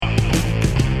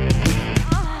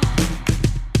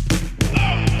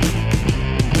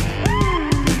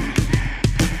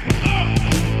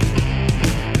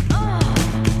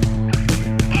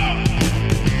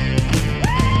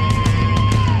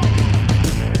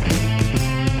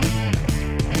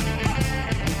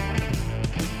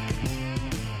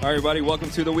All right, everybody, welcome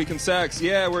to The Week in Sex.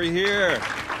 Yeah, we're here.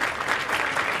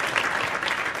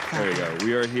 There you go.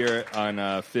 We are here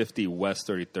on 50 West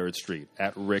 33rd Street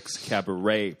at Rick's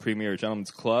Cabaret, Premier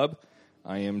Gentlemen's Club.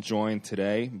 I am joined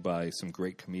today by some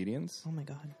great comedians. Oh, my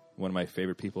God. One of my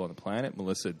favorite people on the planet,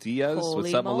 Melissa Diaz. Holy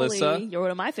What's up, moly. Melissa? You're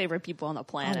one of my favorite people on the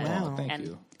planet. Oh, wow. Thank and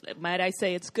you. Might I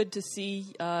say, it's good to see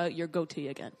your goatee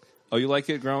again. Oh, you like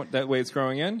it that way it's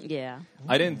growing in? Yeah.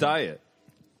 I didn't dye it.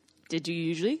 Did you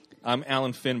usually? I'm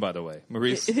Alan Finn, by the way.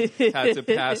 Maurice had to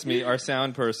pass me, our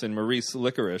sound person, Maurice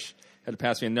Licorice, had to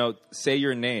pass me a note. Say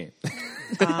your name.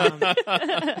 I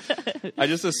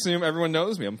just assume everyone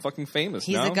knows me. I'm fucking famous.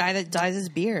 He's the guy that dyes his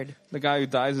beard. The guy who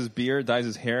dyes his beard, dyes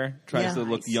his hair, tries to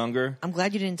look younger. I'm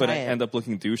glad you didn't but dye I it. end up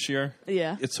looking douchier.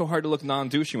 Yeah. It's so hard to look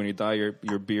non-douchey when you dye your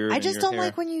beard. I and just your don't hair.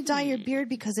 like when you dye your beard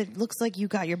because it looks like you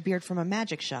got your beard from a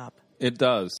magic shop. It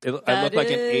does. I look That like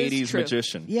an is 80s true.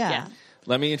 magician. Yeah.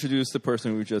 Let me introduce the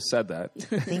person who just said that.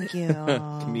 Thank you.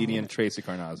 Comedian Tracy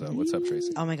Carnazzo. What's up,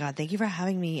 Tracy? Oh, my God. Thank you for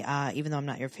having me, even though I'm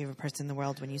not your favorite person in the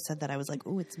world. When you said that, I was like,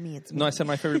 ooh, it's me. It's me. No, I said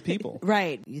my favorite people.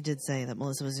 Right. You did say that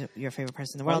Melissa was your favorite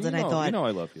person in the Well, world, you and know, I thought, you know I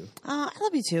love you. I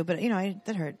love you too, but,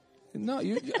 that hurt. No,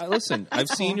 listen. I've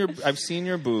seen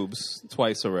your boobs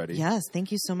twice already. Yes.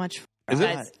 Thank you so much. Is for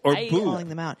it or boob? calling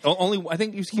them out. Only I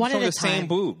think you keep One showing at the a same time.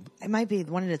 boob. It might be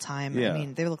one at a time. Yeah. I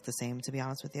mean, they look the same, to be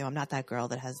honest with you. I'm not that girl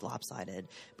that has lopsided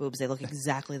boobs. They look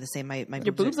exactly the same. My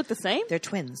Your boobs look the same? They're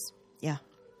twins. Yeah.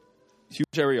 Huge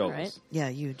areolas. Right. Yeah,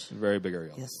 huge. Very big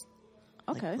areolas. Yes.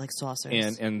 Okay. Like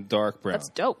saucers. And dark brown. That's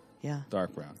dope. yeah.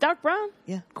 Dark brown. Dark brown?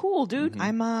 Yeah. Cool, dude.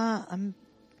 Mm-hmm. I'm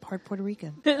part Puerto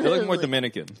Rican. They look more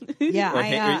Dominican.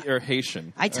 Yeah, or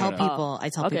Haitian. I tell don't know. people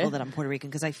okay. that I'm Puerto Rican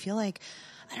because I feel like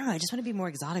I don't know, I just want to be more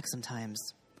exotic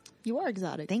sometimes. You are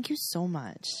exotic. Thank you so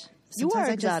much. You Sometimes are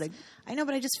I exotic. I know,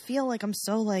 but I just feel like I'm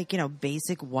so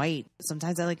basic white.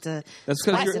 Sometimes I like to. That's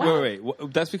because spice you're it up.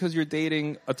 wait. That's because you're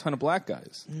dating a ton of black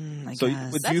guys. I So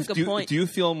guess. do That's you a good point. do you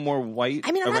feel more white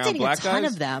I mean, I'm around not dating black a ton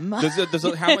guys? of them.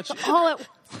 Does how much? All at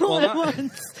Well, not-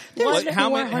 once. There's how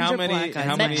many 400 black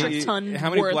guys. Metric ton how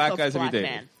many worth black of guys have you black dated?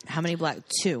 man. How many black?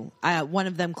 Two. One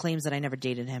of them claims that I never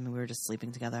dated him, and we were just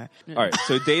sleeping together. All right,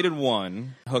 so dated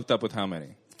one, hooked up with how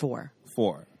many? 4.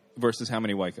 4 versus how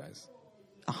many white guys?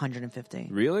 150.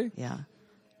 Really? Yeah.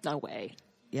 No way.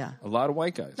 Yeah. A lot of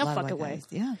white guys. No A lot of fucking white way. guys.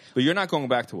 Yeah. But you're not going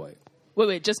back to white.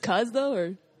 Wait, just cuz though?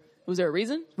 Or was there a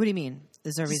reason? What do you mean?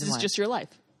 Is there a reason This is why? just your life.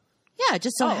 Yeah, it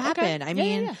just so Oh, okay. happened. I Yeah,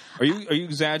 mean, yeah. Are you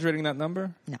exaggerating that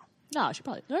number? no. No, I should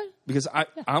probably. All right. Because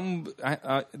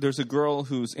I there's a girl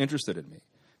who's interested in me,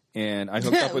 and I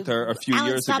hooked up with her a few Alan,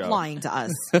 years stop ago. lying to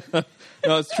us.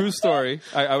 No, it's a true story.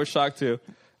 I was shocked too.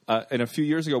 And a few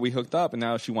years ago, we hooked up, and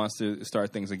now she wants to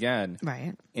start things again.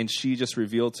 Right. And she just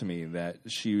revealed to me that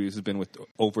she has been with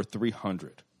over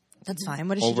 300. That's fine.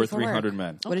 What does she Over do for 300 work?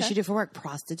 men. What does Okay. she do for work?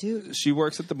 Prostitute? She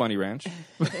works at the Bunny Ranch.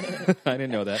 I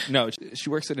didn't know that. No, she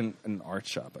works at an art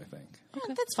shop, I think. Yeah,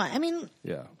 that's fine. I mean,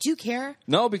 Yeah. do you care?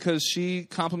 No, because she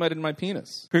complimented my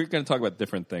penis. We're going to talk about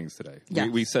different things today. Yeah.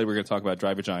 We said we're going to talk about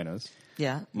dry vaginas,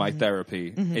 Yeah. my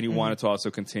therapy, and you wanted to also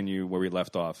continue where we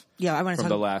left off. Yeah, I want to from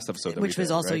talk the last episode, that which we was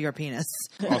did, also right? your penis.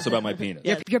 Also about my penis.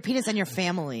 Your penis and your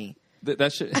family,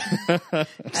 That shit.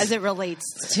 as it relates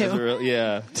to.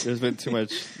 Yeah, there's been too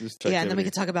much. Yeah, and then we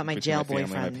could talk about my between jail family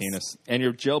and my boyfriends. penis and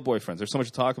your jail boyfriends. There's so much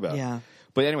to talk about. Yeah.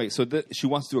 But anyway, so she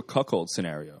wants to do a cuckold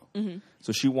scenario. Mm-hmm.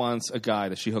 So she wants a guy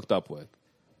that she hooked up with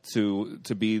to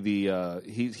be the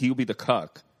he'll be the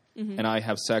cuck, Mm-hmm. and I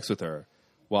have sex with her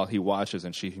while he watches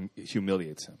and she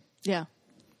humiliates him. Yeah.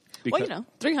 Because, Well,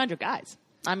 300 guys.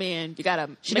 I mean, you gotta.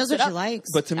 She mix knows it what she up. likes.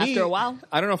 But to me, After a while.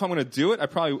 I don't know if I'm going to do it.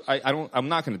 I'm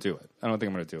not going to do it. I don't think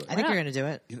I'm going to do it. I think not? you're going to do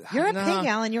it. You're a Nah. pig,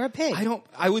 Alan. You're a pig.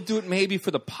 I would do it maybe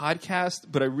for the podcast,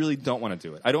 but I really don't want to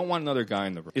do it. I don't want another guy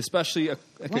in the room, especially a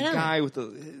Why not? guy with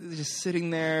just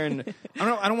sitting there, and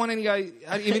I don't want any guy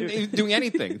even doing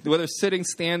anything, whether sitting,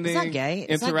 standing, It's not gay.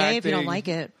 It's not gay if you don't like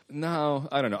it. No,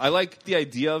 I don't know. I like the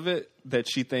idea of it, that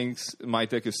she thinks my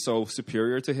dick is so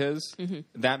superior to his.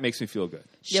 That makes me feel good.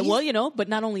 Yeah, well, but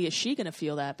not only is she going to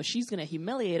feel that, but she's going to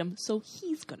humiliate him, so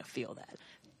he's going to feel that.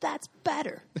 That's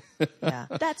better. Yeah.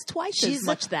 That's twice She's as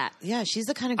much that. Yeah, she's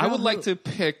the kind of girl I would like who- to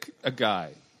pick a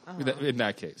guy. In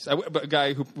that case, but a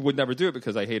guy who would never do it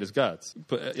because I hate his guts.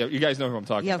 But you guys know who I'm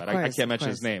talking Yeah, of about. I course, can't of mention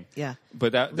his course. name. Yeah.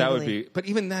 but that would Legally. be. But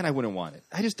even then, I wouldn't want it.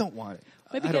 I just don't want it.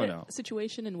 Maybe I get don't know. a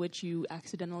situation in which you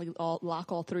accidentally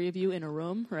lock all three of you in a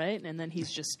room, right? And then he's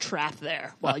just trapped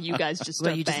there while you guys just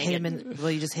start Well, you just hit banging.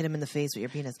 him in the face with your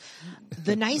penis.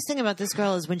 The nice thing about this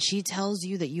girl is when she tells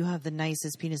you that you have the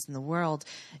nicest penis in the world,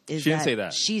 is She didn't say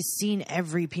that. she's seen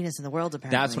every penis in the world.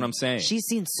 Apparently, That's what I'm saying. She's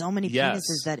seen so many Yes.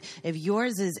 penises that if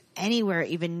yours is anywhere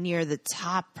even near the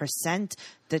top percent,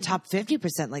 the top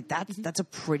 50%, like that's a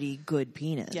pretty good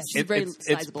penis. Yeah, she's very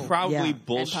sizable. It's probably Yeah.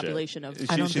 bullshit. And population of-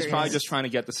 I don't She's think probably it just is. trying to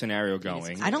get the scenario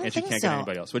going. I don't and think she can't so. get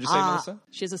anybody else. What'd you say, Melissa?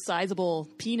 She has a sizable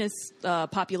penis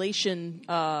population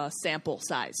sample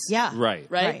size. Yeah. Right.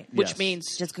 Right? Yes. Which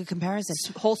means Just good comparison.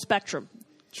 whole spectrum.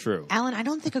 True. Alan, I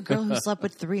don't think a girl who slept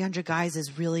with 300 guys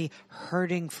is really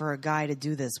hurting for a guy to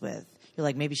do this with. You're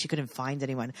like, maybe she couldn't find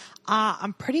anyone.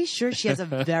 I'm pretty sure she has a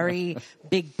very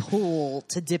big pool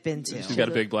to dip into. She's got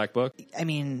a big black book. I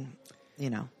mean, you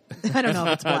know, I don't know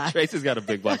if it's black. Tracy's got a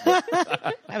big black book.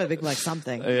 I have a big black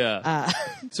something. Yeah.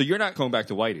 So you're not going back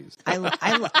to Whitey's.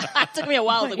 It took me a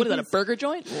while. I was like, what is that, a burger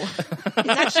joint?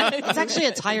 It's actually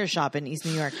a tire shop in East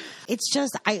New York. It's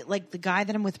just, I like the guy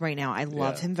that I'm with right now. I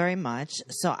love Yeah. him very much.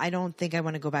 So I don't think I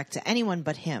want to go back to anyone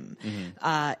but him.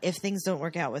 If things don't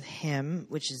work out with him,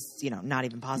 which is, you know, not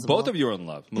even possible. Both of you are in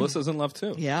love. Melissa's in love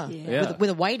too. Yeah. Yeah. With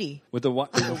a whitey. With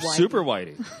the super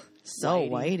Whitey. So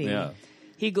whitey. Yeah.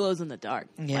 He glows in the dark.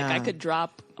 Yeah. Like I could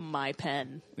drop my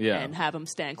pen Yeah. and have him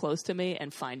stand close to me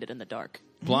and find it in the dark.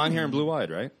 Blonde hair and blue-eyed,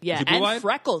 right? Yeah, Is he and blue-eyed?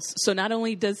 freckles. So not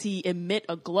only does he emit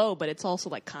a glow, but it's also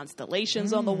like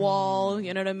constellations on the wall.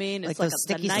 You know what I mean? Like It's those the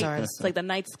sticky night, stars. It's like the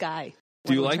night sky.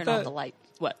 Do you when we like turn on that? the light?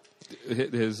 What?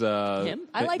 His Him?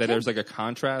 I like that him. there's like a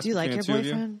contrast Do you like between your the two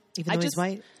of boyfriend? Even I though he's just-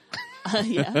 white?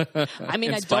 Yeah. I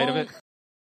mean, In I spite of don't. it?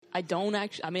 I don't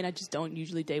actually. I mean, I just don't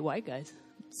usually date white guys.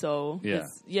 So Yeah.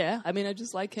 yeah. I mean, I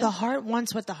just like him. The heart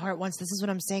wants what the heart wants. This is what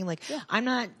I'm saying. Like, I'm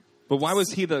not. But why was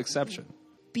he the exception?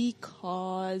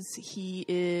 Because he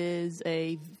is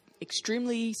a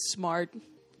extremely smart,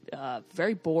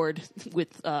 very bored with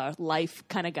life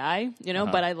kind of guy, you know.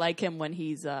 But I like him when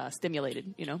he's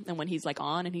stimulated, you know, and when he's like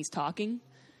on and he's talking.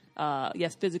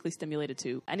 Yes, physically stimulated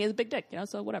too, and he has a big dick, you know.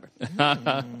 So whatever.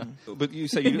 But you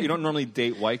say you don't normally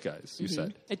date white guys. You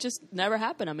said. It just never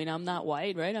happened. I mean, I'm not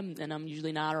white, right? I'm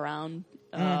usually not around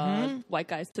white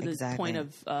guys to the Exactly. point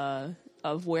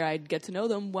of where I'd get to know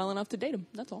them well enough to date them.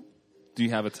 That's all. Do you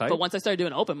have a type? But once I started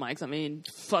doing open mics, I mean,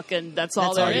 fucking, that's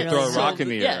all there all you is. really throw a rock in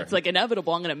the yeah, air. it's like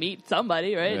inevitable. I'm going to meet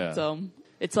somebody, right? Yeah. So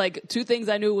it's like two things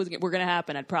I knew were going to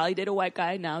happen. I'd probably date a white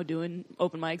guy now doing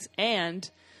open mics, and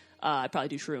I'd probably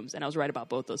do shrooms. And I was right about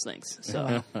both those things.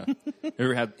 So have you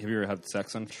ever had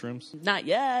sex on shrooms? not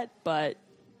yet, but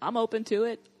I'm open to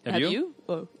it. Have you?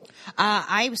 Oh.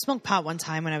 I smoked pot one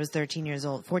time when I was 14 years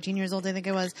old, I think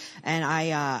it was, and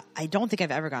I don't think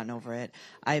I've ever gotten over it.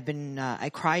 I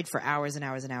cried for hours and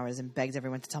hours and hours and begged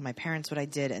everyone to tell my parents what I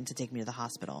did and to take me to the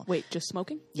hospital. Wait, just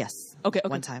smoking? Yes. Okay.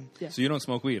 One time. Yeah. So you don't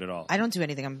smoke weed at all? I don't do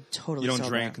anything. I'm totally You don't sober.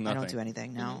 drink, I nothing? don't do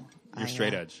anything. No. You're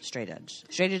straight edge. Straight edge.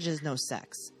 Straight edge is no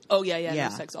sex. Oh, yeah. Yeah.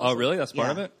 No sex also. Oh, really? That's part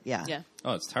yeah. of it? Yeah. Yeah.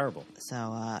 Oh, it's terrible. So,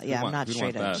 yeah, I'm not We'd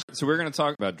straight want edge. that. So we're going to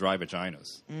talk about dry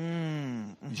vaginas.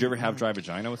 Did you ever have dry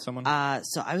vagina with someone?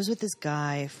 So I was with this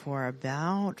guy for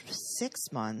about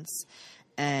 6 months,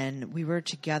 and we were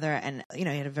together, and you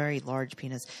know, he had a very large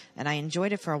penis, and I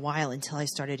enjoyed it for a while until I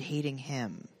started hating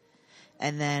him.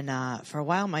 And then for a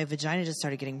while, my vagina just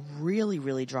started getting really,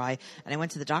 really dry. And I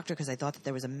went to the doctor because I thought that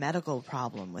there was a medical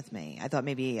problem with me. I thought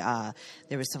maybe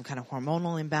there was some kind of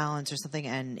hormonal imbalance or something.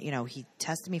 And, you know, he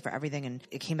tested me for everything, and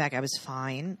it came back I was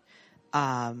fine.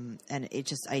 And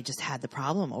I just had the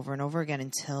problem over and over again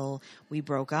until we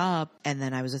broke up. And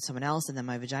then I was with someone else, and then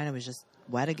my vagina was just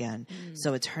wet again.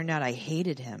 So it turned out I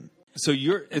hated him. So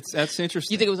that's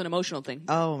interesting. You think it was an emotional thing?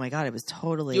 Oh my God, it was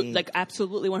totally. You, like,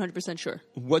 absolutely 100% sure.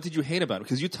 What did you hate about it?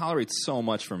 Because you tolerate so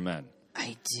much from men.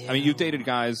 I do. I mean, you've dated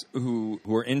guys who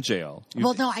were in jail.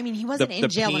 Well, no, I mean, he wasn't in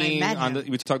jail when I peeing met on him.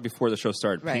 we talked before the show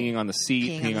started. Right. Peeing on the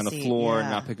seat, peeing on the seat, floor, yeah.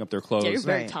 not picking up their clothes. Yeah, you're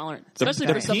very Right. tolerant. The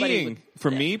Especially for somebody. peeing, for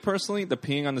me personally, the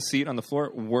peeing on the seat on the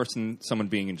floor worse than someone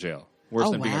being in jail. Worse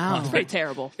Oh, than being a wow. It's convict. pretty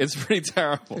terrible. It's pretty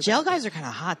terrible. Jail guys are kind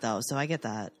of hot, though, so I get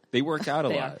that. They work out a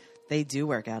They lot. are. They do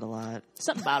work out a lot.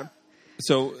 Something about them.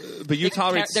 So, but you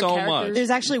tolerate their so characters- much. There's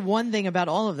actually one thing about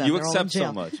all of them. You They're all in accept so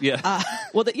jail. much. Yeah.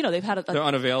 Well, you know, they've had They're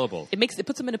unavailable. it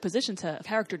puts them in a position to have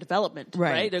character development,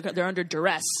 Right. right? They're under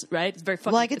duress, right? It's very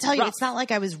fucking. Well, I can tell you, rough. it's not like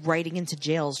I was writing into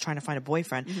jails trying to find a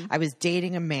boyfriend. I was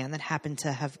dating a man that happened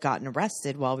to have gotten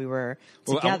arrested while we were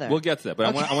together. We'll get to that. But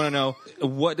I want to know,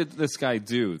 what did this guy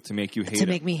do to make you hate to him?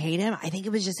 make me hate him. I think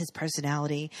it was just his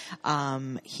personality.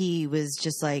 He was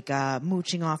just like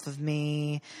mooching off of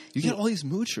me. You get all these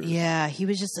moochers. Yeah, he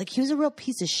was just like, he was a real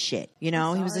piece of shit. You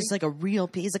know, he was just like a real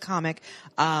piece of comic.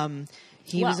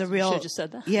 He Wow, was a real. should've just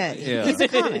said that. Yeah, Yeah. he's a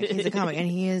comic. He's a comic, and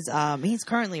he is. He's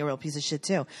currently a real piece of shit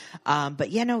too.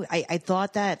 But yeah, no, I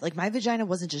thought that like my vagina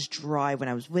wasn't just dry when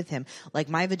I was with him. Like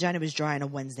my vagina was dry on a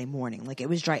Wednesday morning. Like it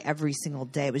was dry every single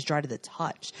day. It was dry to the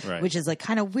touch, Right. which is like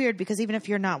kind of weird because even if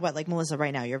you're not wet, like Melissa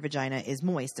right now, your vagina is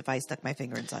moist. If I stuck my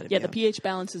finger inside of you, The pH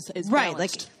balance is right.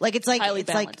 balanced. Like it's like Highly it's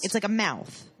like balanced. it's like a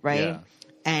mouth, right? Yeah.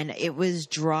 And it was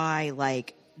dry,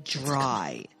 like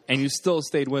dry. And you still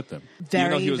stayed with him. Even Very,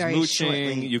 though he was very mooching,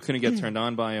 shortly. you couldn't get turned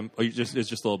on by him. Or it's just a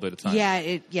little bit of time. Yeah,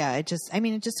 it just. I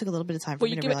mean, it just took a little bit of time for Well,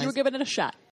 me you to realize. were giving it a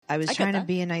shot. I was I get trying to that.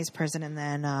 be a nice person, and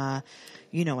then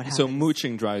you know what happened. So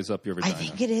mooching dries up your I vagina.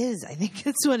 think it is. I think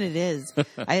that's what it is.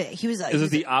 He was. Is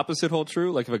it the opposite hold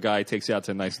true? Like if a guy takes you out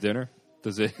to a nice dinner,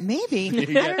 does it maybe? you I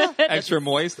get don't know. extra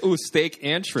moist? Ooh, steak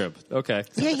and shrimp. Okay.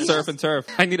 Yeah, he Surf does. and turf.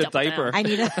 I need a Double down. diaper. I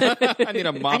need a. I need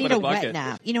a mop I need and a a bucket. wet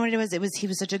nap. You know what it was? He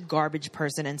was such a garbage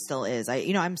person and still is.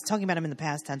 I'm talking about him in the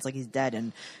past tense like he's dead,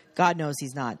 and God knows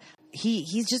he's not.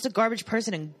 He's just a garbage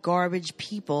person, and garbage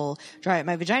people dry up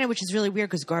my vagina, which is really weird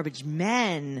because garbage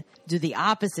men do the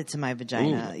opposite to my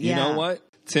vagina. Ooh, you know what?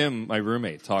 Tim, my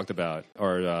roommate, talked about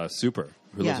our super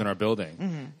who lives Yeah. in our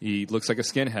building. He looks like a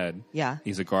skinhead. Yeah.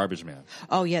 He's a garbage man.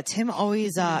 Oh yeah, Tim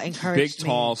always Big, encouraged me.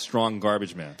 tall, strong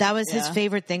garbage man. That was his Yeah.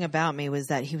 favorite thing about me was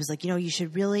that he was like, you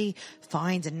should really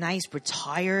find a nice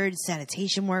retired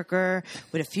sanitation worker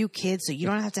with a few kids so you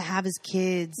don't have to have his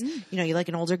kids. You like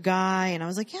an older guy. And I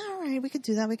was like, yeah, all right, we could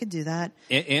do that.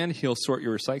 And he'll sort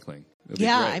your recycling. It'll be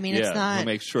Yeah, great. I mean, it's not. He'll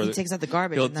make sure he that takes out the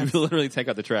garbage. He'll and that's- literally take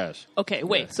out the trash. Okay,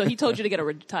 wait. So he told you to get a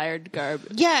retired garb.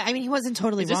 yeah, I mean, he wasn't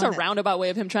totally Is this wrong. a roundabout way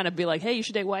of him trying to be like, hey, you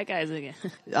should date white guys again?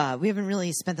 We haven't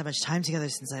really spent that much time together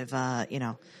since I've,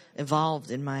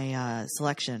 evolved in my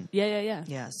selection. Yeah.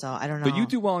 Yeah, so I don't know. But you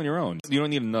do well on your own. You don't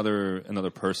need another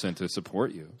person to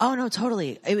support you. Oh no,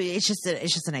 totally. It's just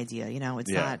an idea,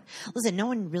 It's Yeah. not. Listen, no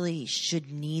one really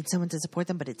should need someone to support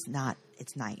them, but it's not.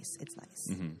 It's nice. It's nice.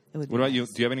 It would be What about you? nice.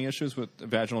 Do you have any issues with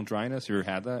vaginal dryness? You ever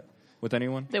had that with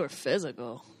anyone? They were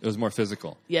physical. It was more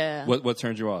physical. Yeah. What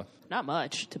turned you off? Not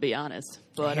much, to be honest.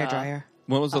 But Hair dryer.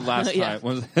 When was the last yeah. time?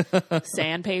 When was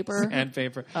sandpaper,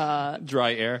 sandpaper?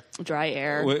 Dry air. dry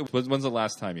air. When's the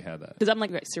last time you had that? Because I'm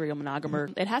like a serial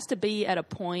monogamer. It has to be at a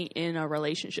point in a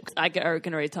relationship. I can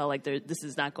already tell, like, this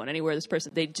is not going anywhere. This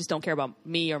person, they just don't care about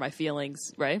me or my feelings,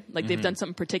 right? Like, they've done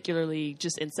something particularly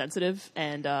just insensitive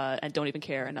and don't even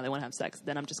care, and now they want to have sex.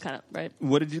 Then I'm just kind of, right?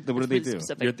 What did they really do?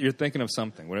 specific. You're thinking of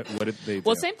something. What did they do?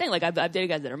 Well, same thing. Like, I've dated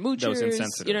guys that are moochers. That was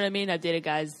insensitive. You know what I mean? I've dated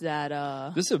guys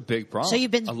that This is a big problem. So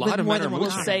you've been a with lot of more men are than one will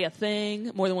mooching. say a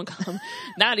thing, more than one comment.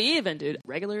 Not even, dude.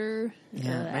 Regular,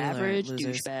 regular average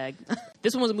losers. douchebag.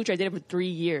 This one was a moocher I dated for 3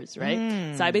 years,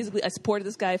 right? So I supported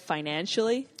this guy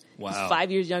financially. Wow. He's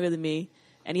 5 years younger than me,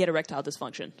 and he had erectile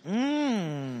dysfunction.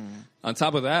 On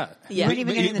top of that, Yeah. but, Couldn't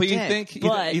even get in the you dick. think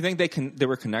But- you think they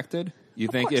were connected? You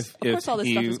think course. if Of course all this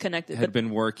he stuff is connected, had but- been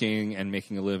working and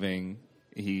making a living,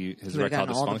 his would've erectile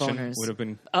gotten all the dysfunction boners. would have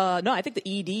been. No, I think the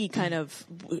ED kind of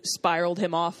spiraled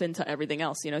him off into everything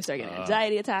else. He started getting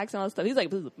anxiety attacks and all that stuff. He's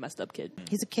like a messed up kid.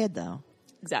 He's a kid, though.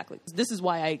 Exactly. This is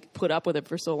why I put up with it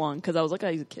for so long, because I was like,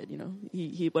 oh, he's a kid,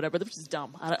 He whatever. This is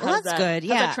dumb. How does that's good, How's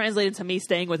yeah. that translate into me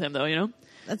staying with him, though,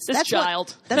 That's This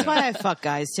child. That's why I fuck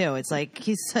guys too. It's like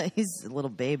he's a little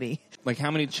baby. Like, how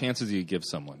many chances do you give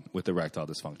someone with erectile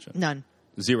dysfunction? None.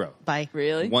 0. Bye.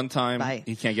 Really? One time, Bye.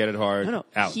 he can't get it hard. No.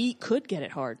 Out. He could get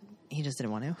it hard. He just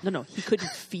didn't want to. No, he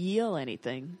couldn't feel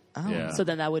anything. Oh. Yeah. So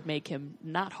then that would make him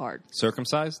not hard.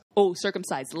 Circumcised? Oh,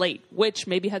 circumcised late, which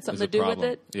maybe had something There's to a do with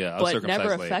problem. it. Yeah, I was but never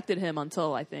circumcised late. affected him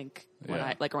until I think when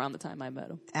Yeah. around the time I met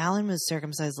him. Alan was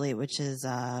circumcised late, which is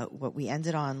what we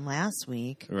ended on last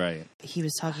week. Right. He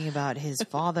was talking about his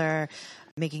father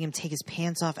making him take his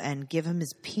pants off and give him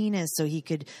his penis so he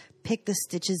could pick the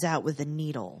stitches out with a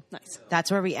needle. Nice.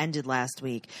 That's where we ended last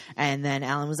week. And then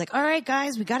Alan was like, all right,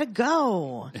 guys, we got to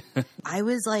go. I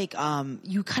was like,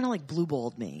 you kind of like blue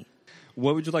balled me.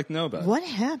 What would you like to know about? What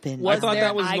happened? Was thought there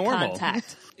that was eye normal.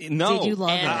 contact? No. Did you love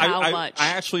And it? how much? I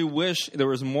actually wish there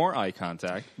was more eye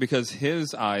contact because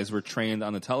his eyes were trained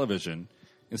on the television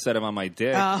instead of on my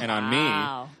dick and on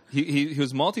Wow. me. He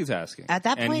was multitasking. At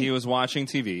that and point- he was watching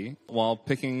TV while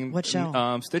picking What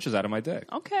show? stitches out of my dick.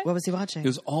 Okay. What was he watching? It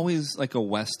was always like a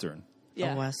Western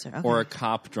Yeah. A Western. Okay. or a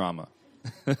cop drama.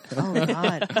 Oh,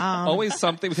 God. Always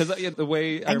something because the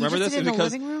way I And you remember just this did is it in the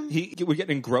because living room? he would get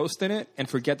engrossed in it and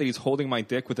forget that he's holding my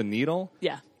dick with a needle.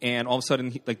 Yeah. And all of a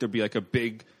sudden, there'd be like a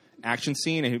big action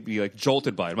scene, and he'd be like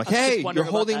jolted by it. I'm like, was just hey, you're wondering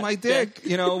about holding that. my dick,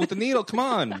 with the needle. Come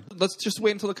on, let's just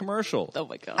wait until the commercial. Oh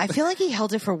my god! I feel like he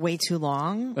held it for way too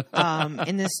long.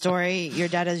 In this story, your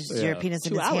dad has your penis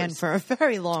in 2 his hours. hand for a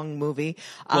very long movie.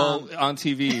 Well, on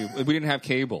TV, we didn't have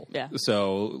cable, Yeah.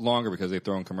 so longer because they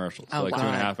throw in commercials, so like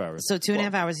wow. 2.5 hours. So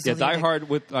 2.5 hours. He's Yeah, holding Die your dick.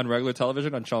 Hard on regular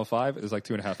television on Channel 5 is like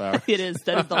 2.5 hours. It is.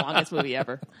 That is the longest movie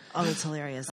ever. Oh, that's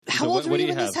hilarious. How So old what were do you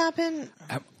you when this have? happened?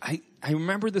 I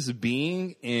remember this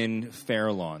being in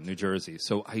Fair Lawn, New Jersey.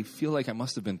 So I feel like I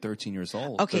must have been 13 years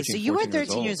old. Okay, 13, so you were 14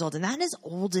 13 years old, and that is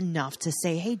old enough to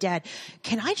say, hey, Dad,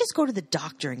 can I just go to the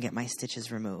doctor and get my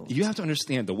stitches removed? You have to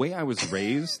understand the way I was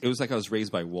raised. It was like I was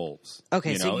raised by wolves.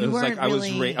 Okay, so you it was weren't like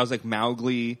really- I was like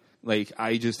Mowgli. Like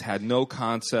I just had no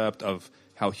concept of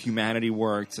how humanity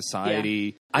worked,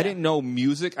 society. Yeah. I didn't know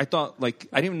music. I thought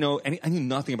I didn't know I knew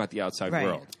nothing about the outside Right.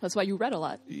 world. That's why you read a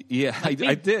lot. Yeah, I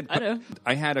me. did. I know.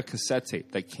 I had a cassette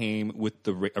tape that came with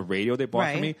a radio they bought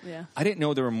for Right. me. Yeah. I didn't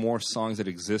know there were more songs that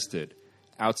existed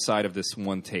outside of this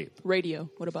one tape. Radio.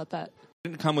 What about that? It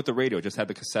didn't come with the radio; it just had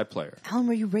the cassette player. Alan,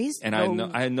 were you raised And I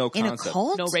had no in a concept.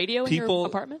 cult? No radio in your People,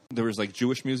 apartment? there was like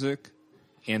Jewish music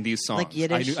and these songs. Like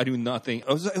Yiddish? I knew nothing. It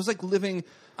was like living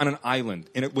on an island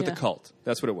with Yeah. a cult.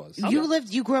 That's what it was.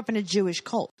 You grew up in a Jewish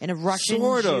cult, in a Russian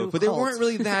Sort Jew of, but they cult. weren't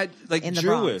really that like In the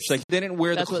Jewish. Bronx. Like they didn't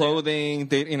wear That's the what they are. clothing.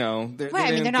 They Right,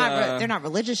 I mean, didn't, they're not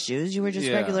religious Jews. You were just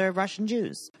yeah. regular Russian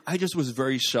Jews. I just was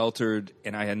very sheltered,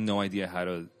 and I had no idea how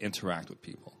to interact with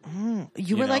people.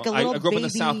 You were like a little I grew up in the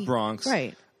baby- South Bronx.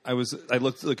 Right. I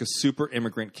looked like a super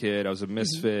immigrant kid. I was a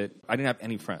misfit. I didn't have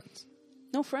any friends.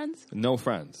 No friends? No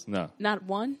friends. No. Not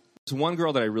one? There's one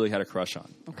girl that I really had a crush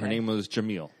on. Okay. Her name was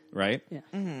Jamil, right? Yeah.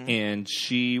 And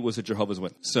she was a Jehovah's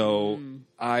Witness. So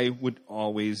I would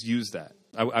always use that.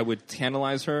 I would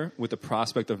tantalize her with the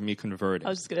prospect of me converting. I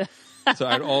was just going to. So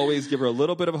I'd always give her a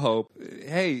little bit of hope.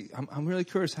 Hey, I'm really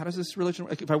curious. How does this religion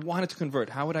work? Like, if I wanted to convert,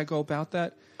 how would I go about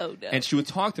that? Oh, no. And she would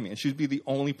talk to me, and she would be the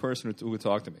only person who would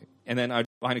talk to me. And then I'd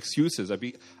find excuses.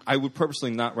 I would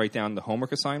purposely not write down the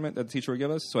homework assignment that the teacher would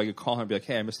give us, so I could call her and be like,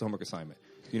 hey, I missed the homework assignment.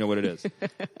 You know what it is.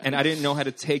 And I didn't know how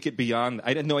to take it beyond.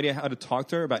 I had no idea how to talk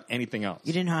to her about anything else.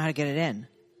 You didn't know how to get it in.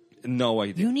 No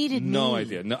idea. You needed no me.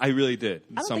 idea. No, I really did.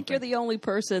 I don't think you're the only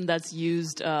person that's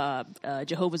used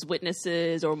Jehovah's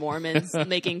Witnesses or Mormons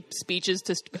making speeches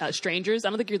to strangers. I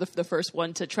don't think you're the first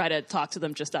one to try to talk to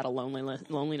them just out of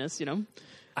loneliness,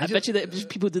 I bet you that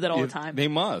people do that all the time. They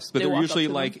must, but They they're walk usually up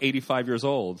to like 85 years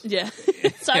old. Yeah.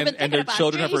 So I've been and thinking their about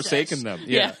children have Jesus. forsaken them.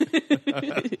 Yeah.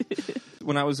 Yeah.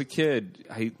 When I was a kid,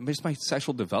 just my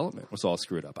sexual development was all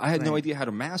screwed up. I had no Right. idea how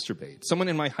to masturbate. Someone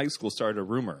in my high school started a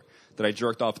rumor that I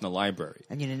jerked off in the library.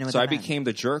 And you didn't know what so that I meant. became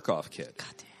the jerk off kid. God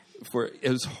damn. It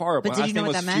was horrible. But did My you last know name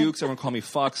what was that meant? Fuchs. Everyone called me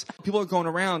Fucks. People are going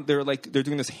around. They're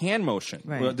doing this hand motion,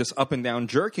 Right. this up and down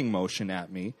jerking motion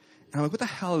at me. And I'm like, what the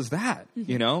hell is that?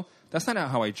 You know, that's not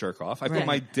how I jerk off. I Right. put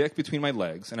my dick between my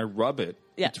legs and I rub it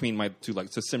Yeah. between my two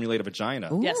legs to simulate a vagina.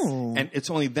 Yes. Ooh. And it's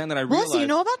only then that I realized. Melissa, you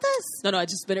know about this? No, I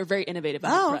just been very innovative.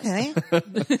 I'm Oh, impressed.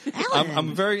 okay. Alan.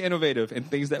 I'm very innovative in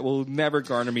things that will never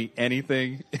garner me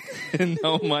anything,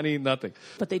 no money, nothing.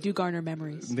 But they do garner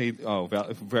memories.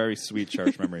 Very sweet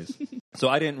church memories. So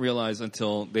I didn't realize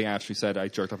until they actually said I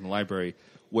jerked off in the library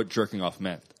what jerking off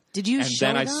meant. Did you And show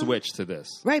then I them? switched to this.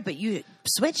 Right, but you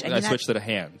switched. I switched to the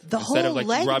hand the instead of whole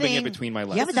leg rubbing thing- it between my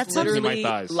legs. Yeah, but that sounds between Literally my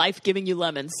thighs. life giving you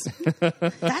lemons.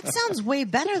 That sounds way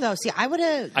better, though. See, I would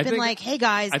have been like, hey,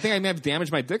 guys. I think I may have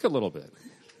damaged my dick a little bit.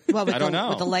 Well, with I don't know.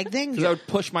 With the leg thing? Because I would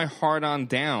push my hard on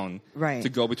down Right. to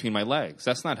go between my legs.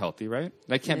 That's not healthy, right?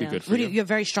 That can't Yeah. be good for What do you. you have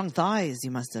very strong thighs,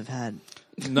 you must have had.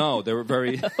 No, they were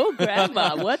very. Oh,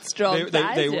 Grandma, what strong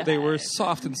thighs you they were had.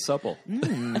 soft and supple.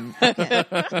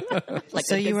 Like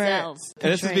So a you were- gazelle's.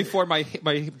 And this is Portrayed. before my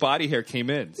body hair came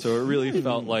in, so it really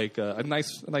felt like a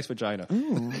nice vagina,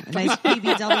 Ooh, a nice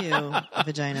BBW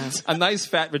vagina. a nice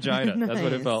fat vagina. That's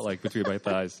what it Nice. felt like between my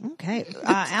thighs. Okay.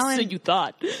 Alan, So you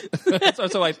thought. That's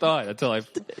what I thought until I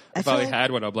finally like-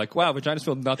 had one. I'm like, wow, vaginas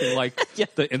feel nothing like Yeah.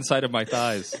 the inside of my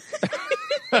thighs.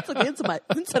 It's like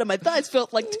the inside of my thighs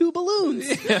felt like two balloons.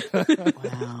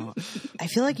 wow. I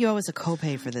feel like you owe us a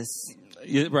copay for this.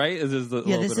 Yeah, right? This is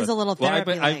this is a little Well,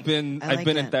 therapy, I've been I like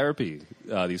in it. therapy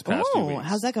these past few Oh, weeks.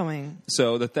 how's that going?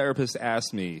 So the therapist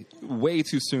asked me way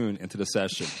too soon into the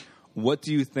session, "What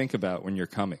do you think about when you're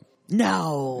coming?"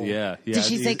 No. Yeah. Did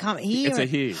she say come? He It's or- a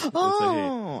he. It's a he.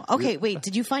 Oh, okay. Wait,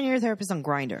 did you find your therapist on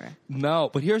Grindr? No,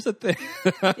 but here's the thing.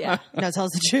 Yeah. No, tell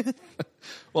us the truth.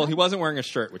 Well, he wasn't wearing a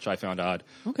shirt, which I found odd.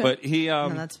 Okay. But he,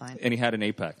 that's fine. And he had an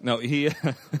APAC. No, he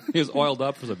he was oiled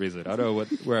up for some reason. I don't know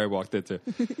where I walked into.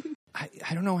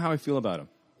 I don't know how I feel about him.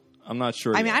 I'm not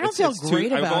sure. I mean, yet. I don't feel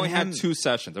great I've about only him. had 2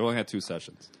 sessions. I've only had 2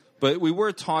 sessions. But we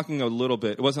were talking a little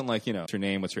bit. It wasn't like, what's your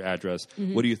name, what's your address,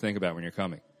 what do you think about when you're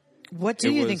coming? What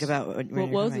do you think about when you're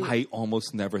was coming? I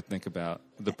almost never think about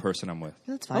the person I'm with.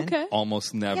 That's fine. Okay.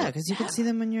 Almost never. Yeah, because you can see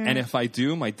them when you're... And if I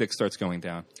do, my dick starts going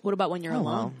down. What about when you're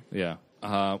alone? Yeah.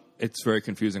 It's very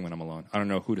confusing when I'm alone. I don't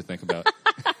know who to think about.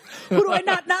 Who do I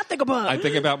not think about? I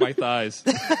think about my thighs.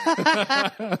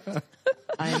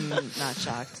 I'm not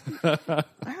shocked.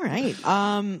 All right.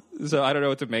 So I don't know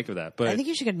what to make of that. But I think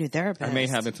you should get a new therapist. I may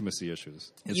have intimacy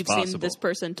issues. It's You've possible. seen this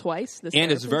person twice? This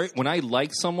And it's therapist? when I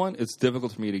like someone, it's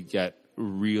difficult for me to get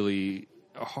really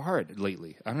hard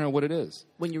lately. I don't know what it is.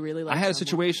 When you really like I had a someone.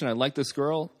 situation. I liked this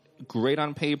girl, great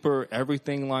on paper,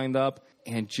 everything lined up,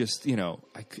 and just,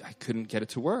 I couldn't get it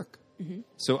to work. Mm-hmm.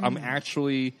 So I'm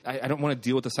actually, I don't want to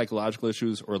deal with the psychological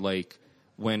issues or like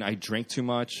when I drink too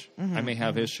much, I may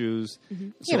have issues. Mm-hmm.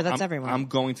 So Yeah, but that's I'm, everyone. I'm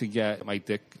going to get my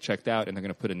dick checked out and they're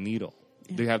going to put a needle.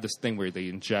 They have this thing where they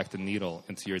inject a needle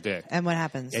into your dick. And what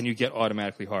happens? And you get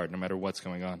automatically hard no matter what's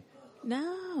going on.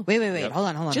 No. Wait. Yep. Hold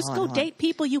on. Just hold go on. date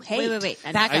people you hate. Wait.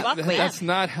 And Back up. fuck Wait. them. That's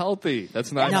not healthy.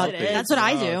 That's not No, healthy. that's what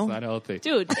I do. It's not healthy.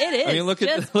 Dude, it is. I mean, look at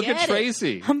Just look get at it.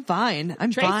 Tracy. I'm fine.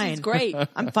 I'm Tracy's fine. great.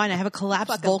 I'm fine. I have a collapsed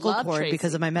Fucking vocal love cord Tracy.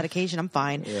 because of my medication. I'm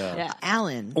fine. Yeah.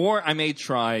 Alan. Or I may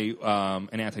try an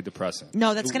antidepressant.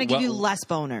 No, that's going to give you less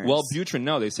boners. Wellbutrin,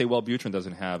 no. They say Wellbutrin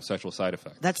doesn't have sexual side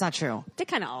effects. That's not true. They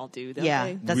kind of all do, don't Yeah,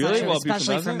 they? that's Really? not true, Wellbutrin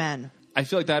especially for doesn't? men. I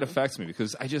feel like that affects me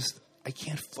because I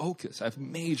can't focus. I have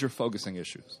major focusing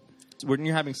issues. When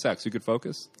you're having sex, you could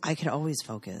focus? I could always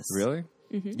focus. Really?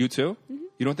 Mm-hmm. You too?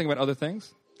 You don't think about other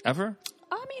things? Ever?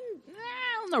 I mean,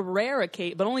 on a rare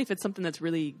occasion, but only if it's something that's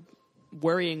really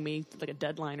worrying me, like a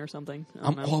deadline or something. I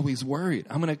I'm don't know. always worried.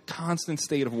 I'm in a constant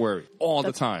state of worry all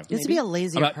the time. You have to be a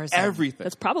lazier About person. everything.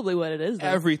 That's probably what it is. Though.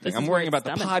 Everything. This I'm is worrying where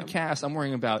about it's the stemming from. podcast. I'm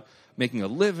worrying about making a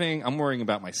living. I'm worrying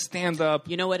about my stand-up.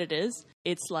 You know what it is?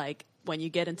 It's like when you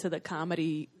get into the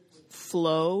comedy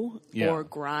flow Yeah. or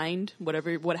grind, what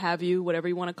have you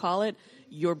want to call it,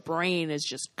 your brain is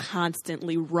just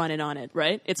constantly running on it,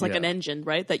 right? It's like Yeah. an engine,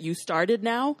 right? That you started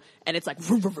now, and it's like,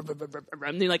 vroom, vroom, vroom, vroom, vroom, vroom.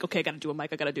 And you're like, okay, I got to do a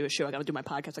mic, I got to do a show, I got to do my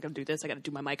podcast, I got to do this, I got to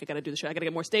do my mic, I got to do the show, I got to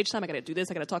get more stage time, I got to do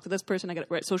this, I got to talk to this person, I got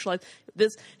to socialize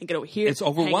this and get over here. It's hang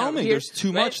out over overwhelming. here, There's too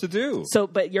right? much to do. So,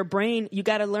 but your brain, you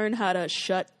got to learn how to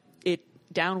shut it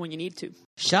down when you need to.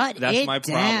 Shut That's it my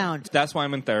problem. down. That's why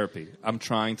I'm in therapy. I'm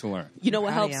trying to learn. You know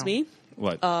what Proud of helps you. me?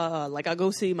 What? Like I'll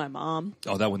go see my mom.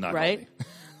 Oh, that would not right? help me.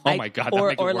 Oh my God, that or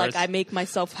make it or like worse. I make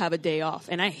myself have a day off,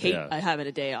 and I hate Yeah. having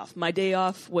a day off. My day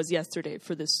off was yesterday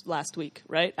for this last week,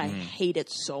 right? Mm. I hate it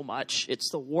so much;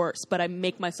 it's the worst. But I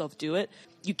make myself do it.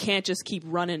 You can't just keep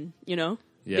running, Yeah.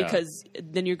 because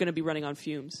then you're going to be running on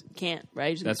fumes. You can't, right?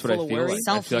 You're just That's full what I of feel worry. like. I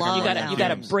feel like I'm Self-love. You running gotta on you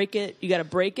gotta fumes. break it. You gotta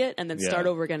break it, and then Yeah. start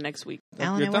over again next week.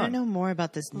 Alan, You're I want to done. know more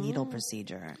about this needle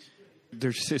procedure.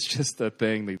 It's just a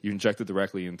thing that you inject it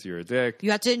directly into your dick.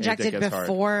 You have to and your inject dick it gets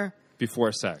hard.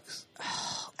 Before sex.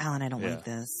 Alan, I don't Yeah. like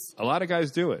this. A lot of guys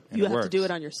do it. And You it have works. to do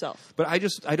it on yourself. But I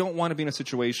don't want to be in a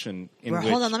situation in which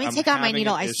Hold on, let me I'm take out my having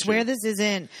needle. an I issue. swear this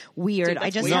isn't weird. Dude, I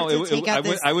that's just weird. have No, to take out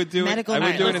this I would do it. medical I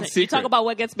would do it in necklace. secret. You talk about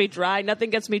what gets me dry.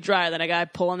 Nothing gets me drier than a guy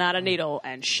pulling out a needle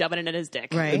and shoving it in his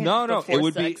dick. Right. No, Before it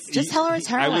would sex. be. Just tell her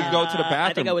it's I would heroin. go to the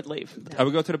bathroom. I think I would leave. I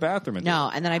would go to the bathroom and do No,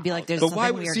 it. and then I'd be like, there's But something why?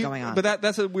 weird See, going on. but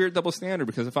that's a weird double standard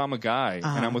because if I'm a guy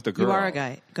and I'm with a girl, You are a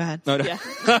guy. Go ahead. No, no, Yeah.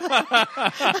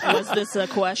 Was this a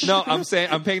question? no. I'm saying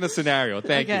I'm painting the scenario.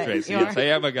 Thank you, Okay, Tracy. you Yes, are. I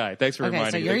am a guy. Thanks for Okay, so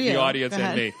reminding you're the you. audience Go and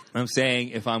ahead. me. I'm saying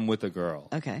if I'm with a girl,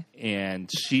 Okay. and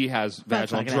she has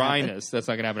That's vaginal not gonna happen. dryness. That's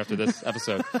not going to happen after this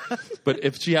episode. But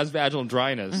if she has vaginal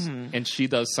dryness Mm-hmm. and she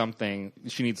does something,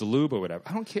 she needs a lube or whatever.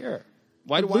 I don't care.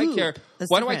 Why do Lube. I care?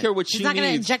 That's Why do I different. care what She's she not gonna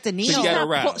needs inject a to needle. get not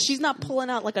around? she's not pulling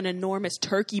out like an enormous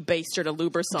turkey baster to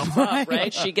lube herself up,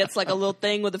 right? She gets like a little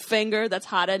thing with a finger that's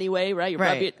hot anyway, right? You rub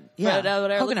Right. it, Yeah. rub it out,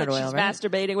 whatever. Coconut Looks like oil, she's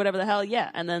right? masturbating, whatever the hell.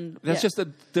 Yeah, and then That's yeah. just a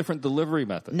different delivery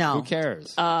method. No. Who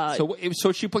cares? So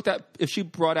if she put that, if she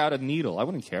brought out a needle, I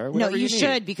wouldn't care. No, Whatever you need.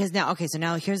 should because now, okay, so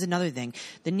now here's another thing.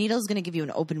 The needle's going to give you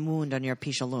an open wound on your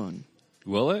pichaloon.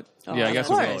 Will it? Oh, yeah, I of guess it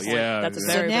course. will. Yeah. That's a yeah.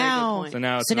 very, very now- good point. So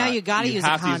now, it's So now not- you gotta use a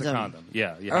have to use a condom. condom.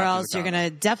 Yeah, you Or have to else use a you're condom. going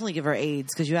to definitely give her AIDS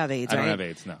because you have AIDS, I right? don't have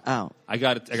AIDS. No. Oh. I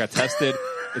got tested.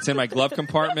 It's in my glove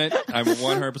compartment. I'm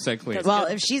 100% clean. Well,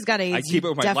 if she's got AIDS, I keep it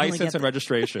with my definitely license get and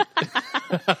registration.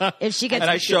 If she gets And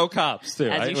I show cops too.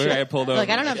 As I, you should. I pulled over. Look,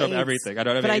 I don't have show them AIDS, everything. I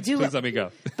don't have but I AIDS. do- Please let me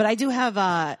go. But I do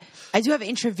have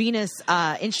intravenous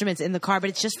instruments in the car, but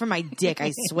it's just for my dick.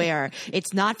 I swear,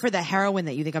 it's not for the heroin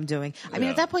that you think I'm doing. I mean, Yeah.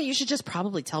 at that point, you should just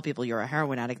probably tell people you're a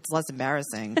heroin addict. It's less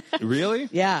embarrassing. Really?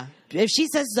 Yeah. If she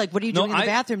says like, "What are you doing in the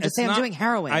bathroom?" Just it's say, "I'm not- doing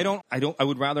heroin." I don't. I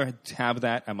would rather have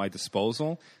that at my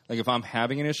disposal. Like if I'm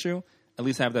having an issue, at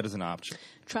least have that as an option.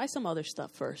 try some other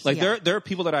stuff first. Like Yeah. there are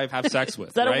people that I have sex with.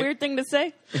 Is that right? a weird thing to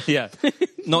say? Yeah.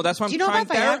 No, that's why Do you I'm know trying.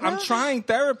 about Viagra? I'm trying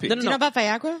therapy. No, Do you know about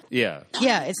Viagra? Yeah.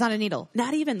 Yeah, it's not a needle.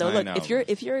 Not even though. I Look, know.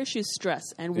 if your issue is stress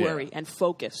and worry Yeah. and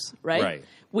focus, right? Right.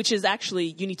 Which is actually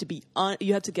you need to be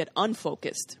you have to get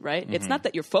unfocused, right? It's not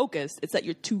that you're focused; it's that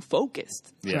you're too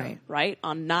focused, Yeah. Right. right?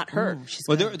 On not her. Ooh, she's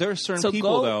Well, good. there are certain So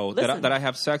people go- though listen. that I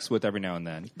have sex with every now and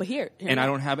then, But here and I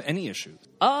don't have any issues.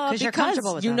 you're because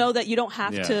comfortable with you them. know that you don't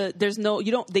have Yeah. to. There's no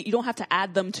you don't have to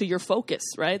add them to your focus,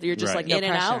 right? You're just Right. like No in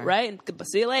and out, pressure. right? And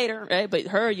see you later, right? But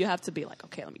her, you have to be like,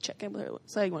 okay, let me check in with her.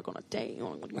 Say you want to go on a date?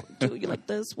 What you want to do? You like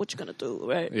this? What you gonna do?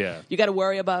 Right? Yeah. You got to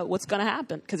worry about what's gonna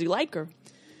happen because you like her.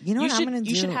 You know what I'm going to do?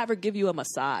 You should have her give you a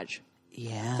massage.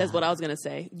 Yeah. That's what I was gonna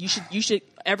say. You should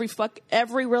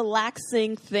every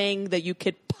relaxing thing that you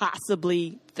could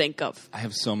possibly think of. I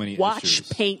have so many Watch issues.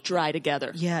 paint dry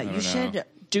together. Yeah, you don't know. should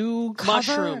Do cover-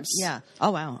 mushrooms. Yeah.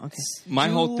 Oh, wow. Okay. My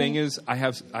Do- whole thing is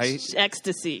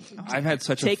Ecstasy. I've had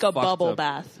such Take a a fucked bubble up-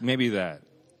 bath. Maybe that.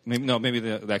 Maybe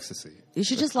the ecstasy. You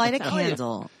should just light a telling you.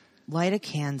 candle. Light a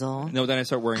candle. No, then I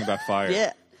start worrying about fire.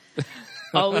 Yeah.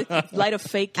 Oh, light a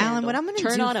fake candle. Alan, what I'm gonna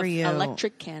Turn do on for an you-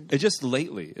 electric candle. It's just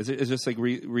lately. It's just like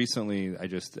recently.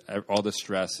 All the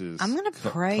stress is. I'm going to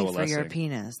pray for your coalescing.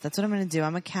 penis. That's what I'm going to do.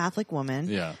 I'm a Catholic woman.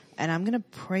 Yeah. And I'm going to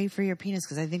pray for your penis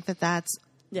because I think that that's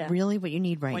Yeah. really what you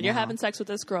need right When now. you're having sex with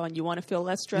this girl and you want to feel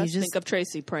less stress, You just- think of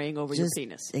Tracy praying over your Just-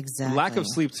 penis. Exactly. Lack of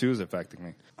sleep too is affecting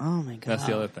me. Oh, my God. That's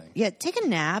the other thing. Yeah, take a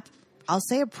nap. I'll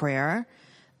say a prayer.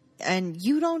 And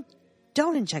you don't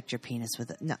inject your penis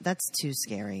with it. No, that's too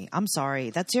scary. I'm sorry.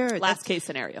 That's your Last case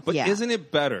scenario. But Yeah. isn't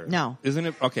it better? No. Isn't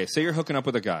it okay? Say you're hooking up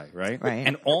with a guy, right? Right.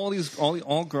 And all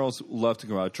girls love to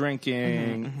go out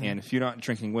drinking, and if you're not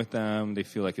drinking with them, they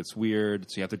feel like it's weird,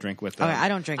 so you have to drink with them. Okay, I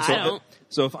don't drink. I don't.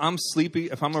 So if I'm sleepy,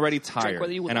 if I'm already tired,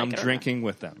 whether you would and I'm like it or not. drinking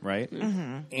with them, right?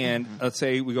 And let's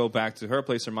say we go back to her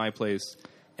place or my place,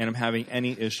 and I'm having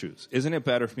any issues, isn't it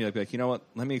better for me to be like, you know what?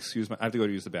 Let me excuse I have to go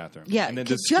to use the bathroom. Yeah. And then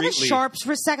Do you have a discreetly- sharps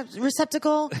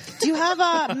receptacle? Do you have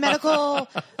a medical?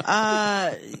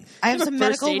 I have some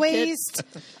First medical aid kit? waste.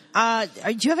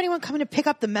 Do you have anyone coming to pick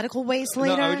up the medical waste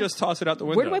later? No, I would just toss it out the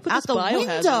window. Where do I put out this the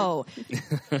biohazard?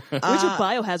 window. Where's your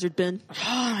biohazard bin?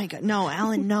 Oh my God! No,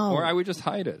 Alan, no. Or I would just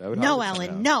hide it. I would No, hide it Alan,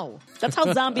 somehow. no. That's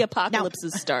how zombie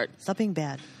apocalypses start. Stop being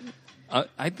bad.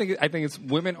 I think it's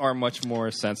women are much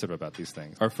more sensitive about these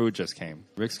things. Our food just came.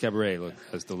 Rick's Cabaret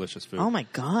has delicious food. Oh my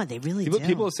God, they really do.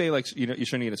 People say like you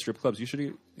shouldn't eat at strip clubs. You should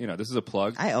eat. This is a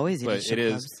plug. I always eat but at strip it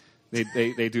is. clubs.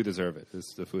 They do deserve it.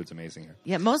 The food's amazing here.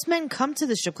 Yeah, most men come to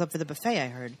the strip club for the buffet. I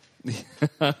heard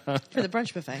for the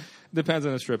brunch buffet. Depends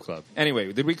on the strip club.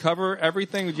 Anyway, did we cover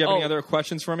everything? Did you have any Oh. other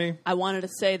questions for me? I wanted to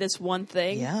say this one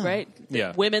thing, Yeah. right?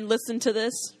 Yeah. Women listen to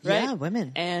this, right? Yeah,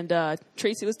 women. And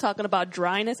Tracy was talking about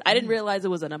dryness. I didn't realize it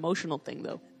was an emotional thing,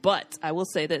 though. But I will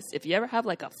say this. If you ever have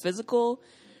like a physical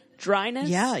dryness,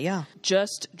 Yeah.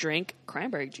 just drink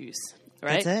cranberry juice,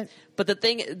 right? That's it. But the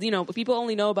thing, people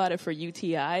only know about it for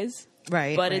UTIs.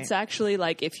 Right, But right. it's actually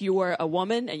like if you are a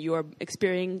woman and you are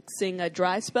experiencing a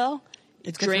dry spell,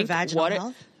 It's good for drink vaginal water,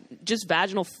 health? just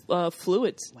vaginal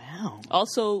fluids. Wow.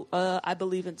 Also, I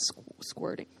believe in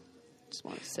squirting. Just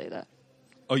want to say that.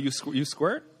 Oh, you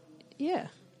squirt? Yeah.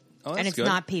 Oh, that's And it's good.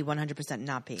 not pee, 100%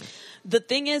 not pee. The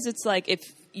thing is, it's like if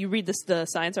you read the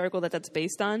science article that's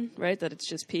based on, right, that it's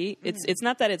just pee. It's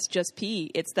not that it's just pee.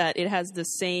 It's that it has the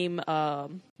same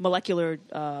molecular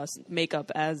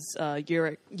makeup as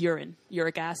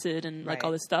uric acid, and like Right.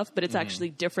 all this stuff. But it's actually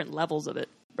different levels of it,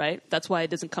 right? That's why it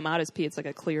doesn't come out as pee. It's like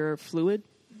a clear fluid,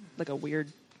 like a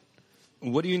weird.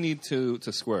 What do you need to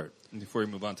squirt before we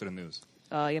move on to the news?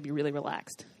 You gotta be really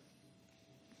relaxed,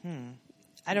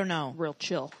 I don't know. real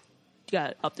chill. You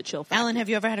got up the chill factor. Alan, have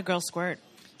you ever had a girl squirt?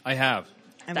 I have,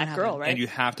 I that girl, right? and you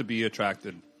have to be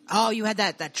attracted. Oh, you had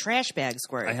that trash bag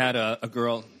squirt. I had a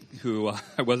girl who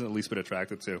I wasn't the least bit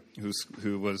attracted to,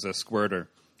 who was a squirter.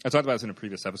 I talked about this in a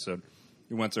previous episode.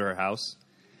 We went to her house,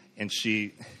 and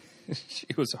she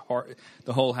was hard.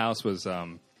 The whole house was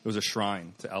it was a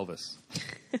shrine to Elvis.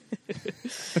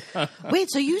 Wait,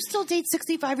 so you still date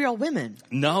 65-year-old women?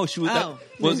 No, she was. Oh.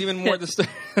 That was even more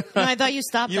disturbing. No, I thought you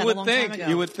stopped that a long time ago.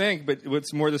 You would think, but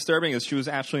what's more disturbing is she was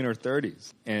actually in her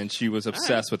 30s, and she was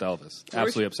obsessed with Elvis.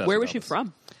 Absolutely obsessed. Where with was she Elvis.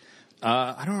 from?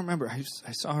 I don't remember.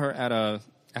 I saw her at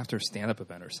after a stand-up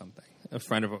event or something.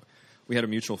 We had a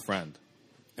mutual friend,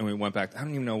 and we went back. I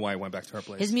don't even know why I went back to her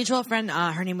place. His mutual friend,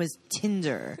 her name was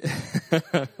Tinder.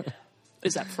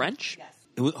 Is that French? Yes.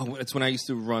 It's when I used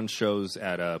to run shows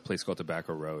at a place called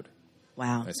Tobacco Road.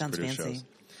 Wow, I used to sounds produce fancy. shows.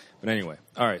 But anyway,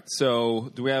 all right.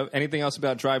 So, do we have anything else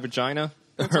about dry vagina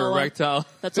That's or all erectile?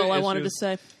 That's all I wanted to issues?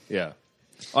 say. Yeah.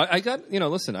 I got,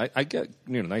 listen, I get,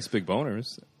 nice big boners.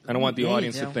 I don't want the Yeah, you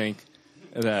audience to do. think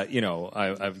that,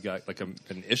 I've got like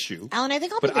an issue. Alan, I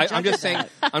think I'll be But the judge I'm just of saying,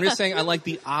 that. I'm just saying I like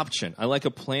the option. I like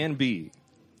a plan B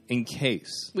in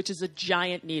case. Which is a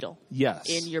giant needle. Yes.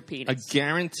 In your penis. A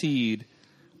guaranteed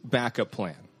backup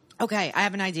plan. Okay, I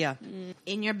have an idea.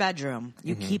 In your bedroom,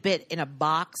 you keep it in a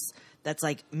box that's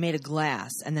like made of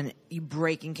glass, and then you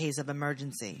break in case of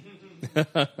emergency.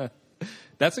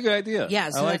 That's a good idea. Yeah,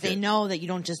 so I like that they it. know that you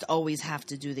don't just always have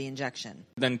to do the injection.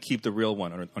 Then keep the real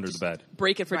one under the bed.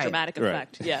 Break it for Right. dramatic Right.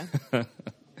 effect. Yeah.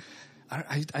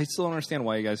 I still don't understand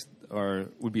why you guys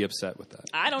would be upset with that.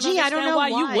 I don't Gee, I understand don't know why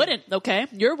why. you wouldn't. Okay,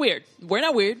 you're weird. We're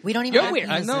not weird. We don't even You're have weird.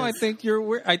 I know. I penises. think you're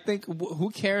weird. I think who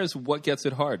cares what gets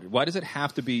it hard? Why does it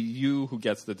have to be you who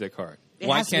gets the dick hard? It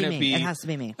Why has to can't be it me. be? It has to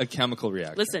be me. A chemical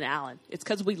reaction. Listen, Alan, it's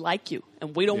because we like you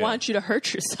and we don't Yeah. want you to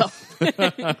hurt yourself.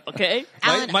 Okay?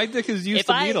 Alan, my dick is used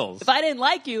to needles. If I didn't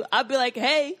like you, I'd be like,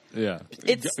 hey, Yeah,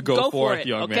 it's go for it,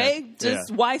 young okay? man.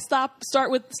 Just Yeah. why stop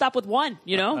with one,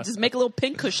 Just make a little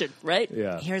pin cushion, right?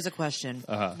 Yeah. Here's a question.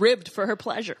 Ribbed for her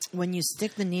pleasure. When you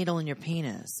stick the needle in your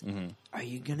penis, Mm-hmm. are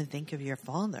you going to think of your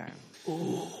father?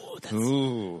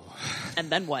 Ooh. And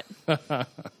then what?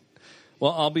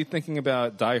 Well, I'll be thinking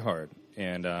about Die Hard,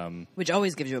 and Which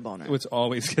always gives you a boner. which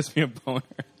always gives me a boner.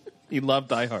 He loved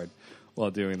Die Hard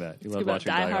while doing that. He loved About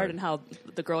watching Die Hard and how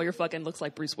the girl you're fucking looks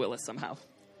like Bruce Willis somehow.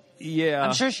 Yeah,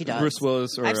 I'm sure she does. Bruce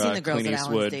Willis or I've seen the girls Clint that Alan's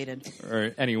Eastwood dated.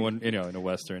 or anyone in a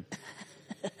western.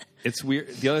 It's weird.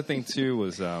 The other thing too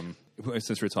was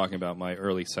since we're talking about my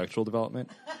early sexual development,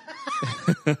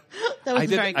 That was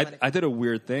very I, funny. I did a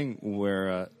weird thing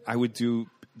where I would do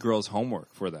girls'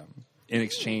 homework for them in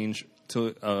exchange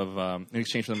for them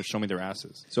to show me their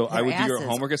asses. So I would do your asses.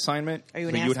 homework assignment, Are you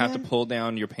an but you would ass have to man? pull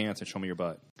down your pants and show me your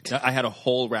butt. I had a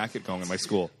whole racket going in my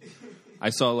school. I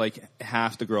saw like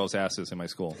half the girls' asses in my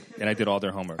school, and I did all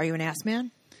their homework. Are you an ass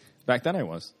man? Back then, I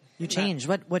was. You changed.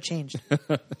 What changed?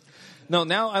 No,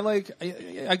 now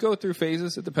I go through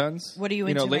phases. It depends. What are you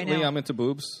into right lately now? I'm into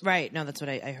boobs. Right. No, that's what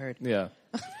I heard. Yeah,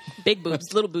 Big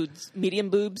boobs, little boobs, medium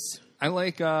boobs, I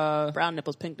like. brown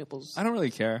nipples, pink nipples. I don't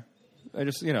really care. I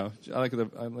just I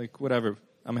like whatever.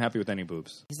 I'm happy with any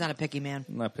boobs. He's not a picky man.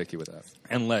 I'm not picky with that.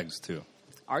 And legs too.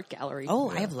 Art gallery. Oh,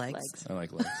 I have legs. I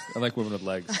like legs. I like women with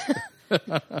legs.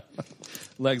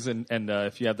 Legs and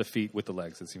if you have the feet with the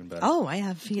legs, it's even better. Oh, I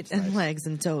have feet and legs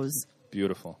and toes.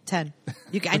 Beautiful. 10.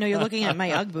 I know you're looking at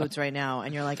my Ugg boots right now,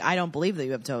 and you're like, I don't believe that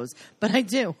you have toes, but I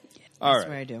do. All I right.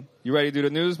 swear I do. You ready to do the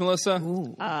news, Melissa?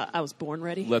 Ooh. I was born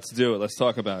ready. Let's do it. Let's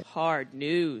talk about it. Hard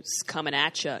news coming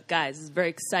at you. Guys, this is a very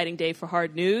exciting day for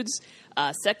hard news.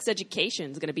 Sex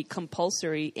education is going to be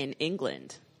compulsory in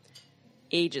England.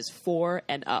 Ages 4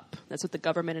 and up. That's what the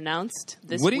government announced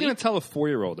this What are you week. going to tell a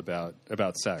 4-year-old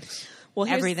about sex? Well,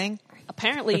 here's- Everything?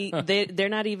 Apparently, they're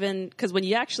not even, because when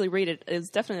you actually read it, it's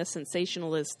definitely a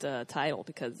sensationalist title,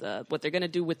 because what they're going to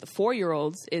do with the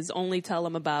 4-year-olds is only tell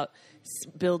them about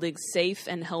building safe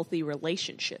and healthy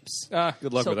relationships.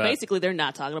 Good luck So with that. basically, they're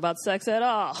not talking about sex at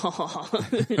all.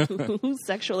 Whose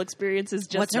sexual experience is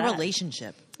just What's a that?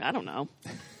 relationship? I don't know.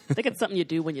 I think it's something you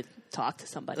do when you talk to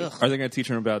somebody. Are they going to teach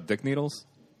them about dick needles?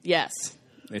 Yes.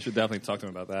 They should definitely talk to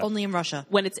them about that. Only in Russia.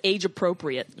 When it's age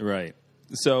appropriate. Right.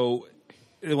 So,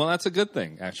 well, that's a good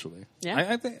thing, actually. Yeah.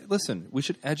 I think, listen, we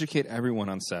should educate everyone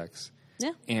on sex.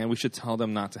 Yeah. And we should tell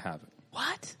them not to have it.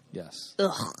 What? Yes.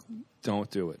 Ugh. Don't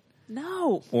do it.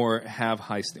 No. Or have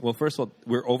high... well, first of all,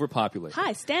 we're overpopulated.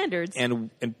 High standards. And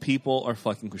people are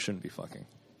fucking who shouldn't be fucking.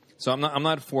 So I'm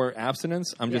not for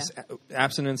abstinence. I'm just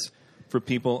abstinence for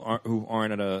people who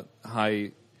aren't at a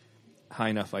high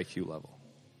enough IQ level.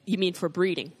 You mean for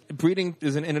breeding? Breeding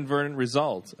is an inadvertent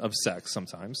result of sex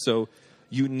sometimes. So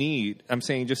you need... I'm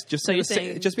saying just So you're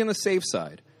saying- just be on the safe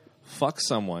side. Fuck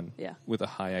someone Yeah. with a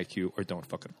high IQ or don't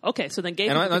fuck them. Okay, so then gay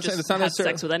And people I'm can not saying just it's not have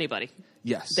necessarily- sex with anybody.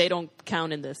 Yes. They don't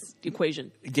count in this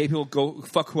equation. Gay people go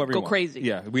fuck whoever you Go want. crazy.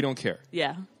 Yeah, we don't care.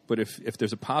 Yeah. But if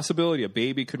there's a possibility a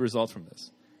baby could result from this,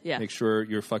 Yeah. make sure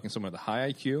you're fucking someone with a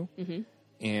high IQ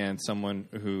and someone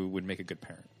who would make a good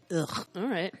parent. Ugh. All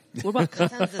right. What about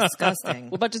Sounds disgusting.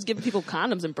 what about just giving people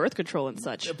condoms and birth control and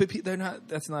such? But they're not.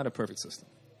 That's not a perfect system.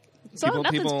 So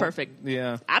nothing's perfect.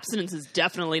 Yeah. Abstinence is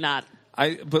definitely not.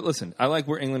 But listen, I like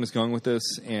where England is going with this,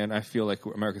 and I feel like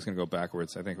America's going to go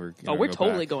backwards. I think we're. Oh, we're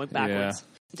totally back. going backwards.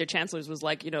 Yeah. Their chancellors was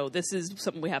like, this is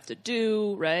something we have to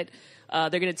do, right? They're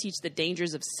going to teach the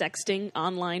dangers of sexting,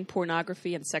 online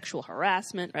pornography, and sexual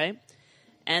harassment, right?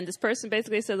 And this person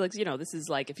basically said, like, this is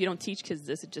like, if you don't teach kids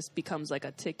this, it just becomes like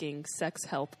a ticking sex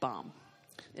health bomb.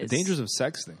 The dangers of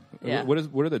sexting. Yeah. What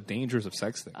are the dangers of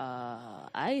sexting?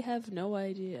 I have no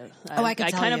idea. I can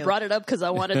tell kind of you. brought it up because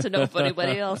I wanted to know if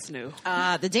anybody else knew.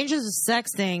 The dangers of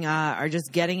sexting are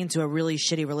just getting into a really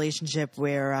shitty relationship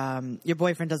where your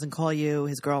boyfriend doesn't call you,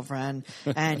 his girlfriend,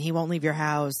 and he won't leave your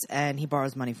house, and he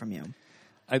borrows money from you.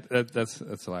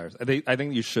 That's hilarious. I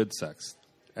think you should sex.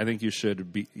 I think you should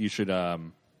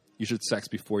sex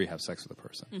before you have sex with a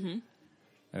person. Mm-hmm.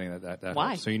 I think that Why?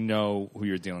 helps, so you know who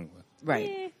you're dealing with.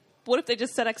 Right. What if they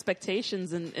just set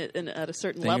expectations and at a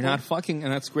certain Then level? you're not fucking,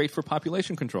 and that's great for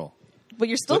population control. But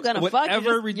you're still going to fuck.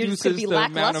 Whatever You're just gonna reduces be the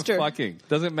amount of lackluster. fucking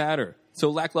doesn't matter. So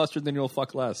lackluster, then you'll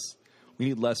fuck less. We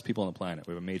need less people on the planet.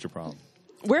 We have a major problem.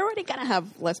 We're already going to have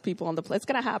less people on the planet. It's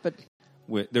going to happen.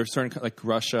 There's certain, like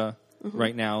Russia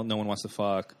right now, no one wants to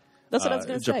fuck. That's what I was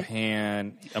going to say.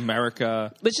 Japan,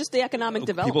 America. But it's just the economic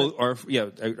development. People are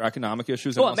economic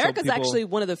issues. Well, and also America's people, actually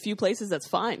one of the few places that's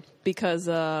fine because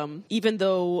even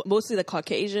though mostly the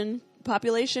Caucasian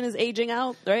population is aging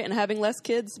out, right, and having less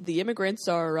kids, the immigrants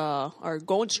are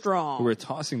going strong. we're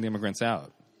tossing the immigrants out.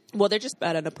 Well, they're just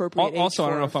at an appropriate age Also, for I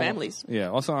don't know if families.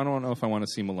 Also, I don't know if I want to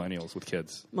see millennials with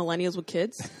kids. Millennials with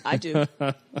kids? I do.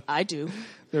 I do.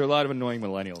 There are a lot of annoying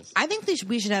millennials. I think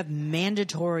we should have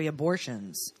mandatory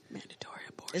abortions. Mandatory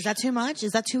abortion. Is that too much?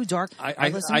 Is that too dark?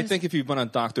 I think if you've been on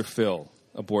Dr. Phil,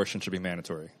 abortion should be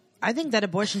mandatory. I think that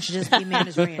abortion should just be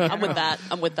mandatory. I'm with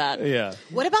that. Yeah.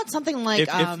 What about something like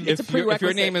it's a If your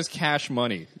prerequisite. name is Cash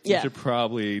Money, Yeah. you should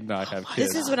probably not have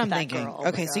kids. this is what I'm That thinking. girl. Oh my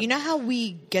Okay, so God. you know how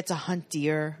we get to hunt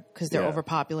deer because they're Yeah.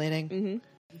 overpopulating? Mm-hmm.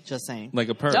 Just saying. Like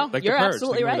a purge. No, like you're the purge.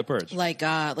 absolutely Think of right. The purge.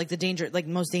 Like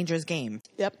the most dangerous game.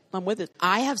 Yep, I'm with it.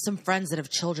 I have some friends that have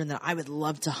children that I would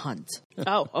love to hunt.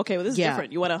 Oh, okay. Well, this is Yeah.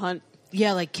 different. You want to hunt?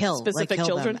 Yeah, like kill. Specific like kill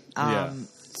children? Them. Yeah.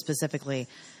 Specifically.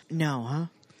 No, huh?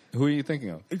 Who are you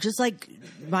thinking of? Just like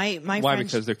my Why?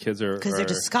 friends, Because their kids are... because they're are-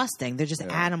 disgusting. They're just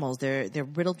animals. They're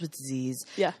riddled with disease.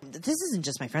 Yeah. This isn't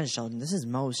just my friends' children. This is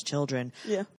most children.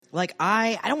 Yeah. Like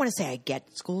I don't want to say I get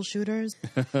school shooters.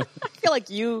 I feel like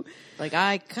you. Like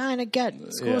I kind of get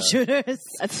school Yeah. shooters,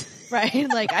 That's, right?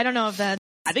 Like I don't know if that.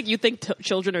 I think you think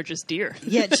children are just deer.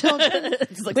 Yeah, children.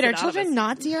 It's like Wait, are synonymous. children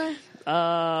not deer?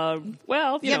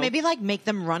 Well, you Yeah, know, maybe like make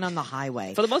them run on the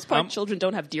highway. for the most part, children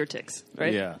don't have deer ticks,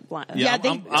 right? Yeah. Yeah, they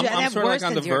I'm have sort of worse like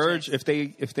on than the deer verge. ticks.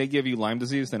 If they give you Lyme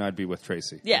disease, then I'd be with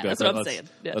Tracy. Yeah, I'd be that's like, what I'm let's- saying.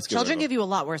 Yeah. let's get Children rid of give you a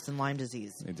lot worse than Lyme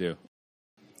disease. them. They do.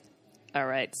 All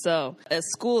right. So, a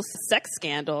school sex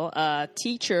scandal: a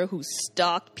teacher who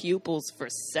stalked pupils for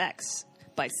sex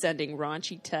by sending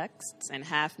raunchy texts and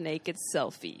half-naked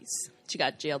selfies. She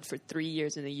got jailed for 3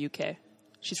 years in the UK.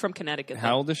 She's from Connecticut.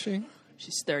 How old is she?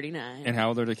 She's 39. And how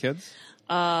old are the kids?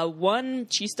 One,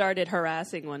 she started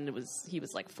harassing when he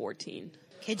was like 14.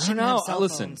 Kids I don't shouldn't know. have cell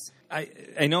Listen, phones.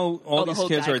 I know all the these whole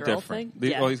kids are guy-girl different.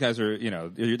 thing? Yeah. All these guys are,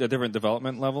 they're at different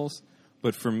development levels.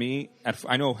 But for me,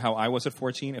 I know how I was at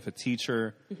 14. If a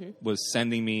teacher was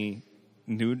sending me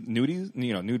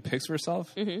nude pics of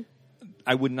herself,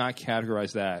 I would not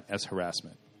categorize that as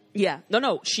harassment. Yeah.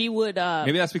 No. She would.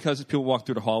 Maybe that's because people walked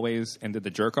through the hallways and did the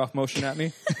jerk off motion at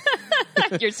me.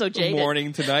 You're so jaded.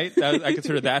 Morning to night. I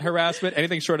consider that harassment.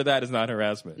 Anything short of that is not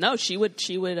harassment. No, she would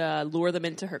lure them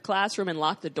into her classroom and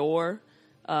lock the door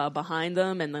behind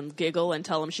them, and then giggle and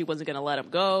tell them she wasn't going to let them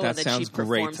go. That and then sounds she'd great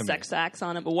perform to me. sex acts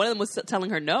on him. But one of them was telling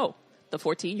her no. The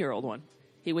 14-year-old one.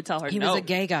 He would tell her He no. was a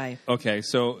gay guy. Okay,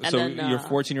 so And then, you're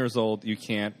 14 years old. You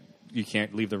can't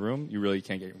leave the room. You really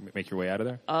can't make your way out of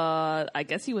there. I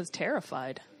guess he was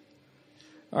terrified.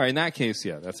 All right, in that case,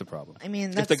 yeah, that's a problem. I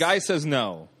mean, if that's, the guy says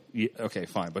no, okay,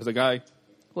 fine. But if the guy,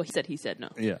 Well, he said no.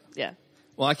 yeah. Yeah.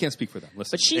 Well, I can't speak for them.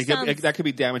 Listen, But that could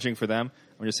be damaging for them.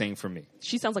 I'm just saying for me.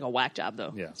 She sounds like a whack job,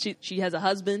 though. Yeah. She has a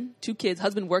husband, 2 kids.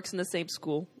 Husband works in the same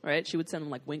school, right? She would send him,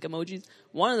 like, wink emojis.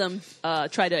 One of them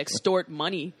tried to extort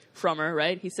money from her,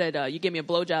 right? He said, you give me a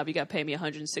blowjob, you got to pay me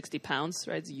 160 pounds,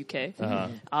 right? It's the UK.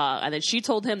 And then she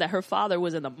told him that her father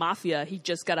was in the mafia. He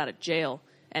just got out of jail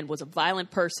and was a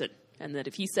violent person. And that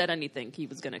if he said anything, he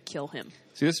was going to kill him.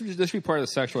 See, this should be part of the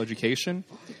sexual education.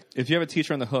 If you have a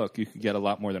teacher on the hook, you could get a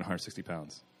lot more than 160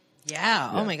 pounds. Yeah.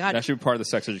 Oh my God. That should be part of the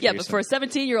sex education. Yeah, but for a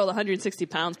 17-year-old, 160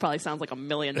 pounds probably sounds like $1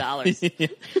 million.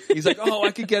 He's like, oh, I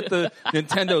could get the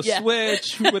Nintendo Yeah.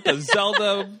 Switch with the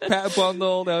Zelda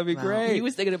bundle. That would be great. He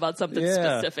was thinking about something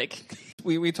Yeah. specific.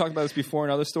 We talked about this before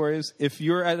in other stories. If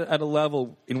you're at a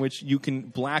level in which you can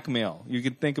blackmail, you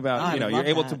can think about, I you're love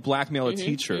able that. to blackmail a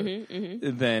teacher,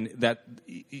 then that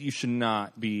you should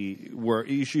not be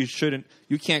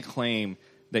you can't claim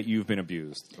that you've been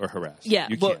abused or harassed. Yeah,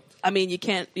 you but can't. I mean,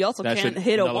 you also That can't should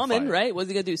hit a nullify woman, it. right? What's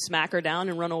he gonna do? Smack her down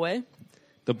and run away?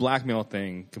 the blackmail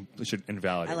thing should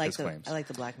invalidate I his claims. like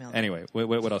the blackmail. Anyway,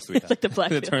 what else do we have? Like the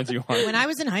blackmail. That turns you on. When I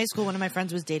was in high school, one of my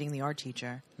friends was dating the art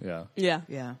teacher. Yeah. Yeah.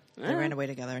 Yeah, they ran away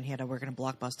together, and he had to work in a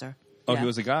Blockbuster. Oh, Yeah. he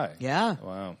was a guy. Yeah.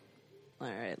 Wow. All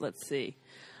right, let's see.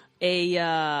 A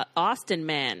Austin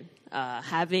man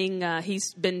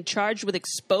he's been charged with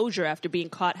exposure after being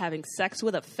caught having sex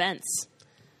with a fence.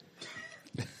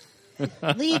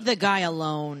 Leave the guy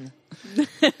alone.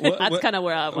 That's kind of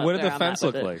where I'm. What did where the I'm fence at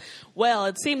with look it. like? Well,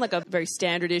 it seemed like a very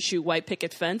standard issue white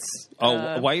picket fence.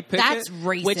 White picket? That's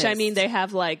racist. Which I mean, they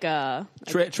have like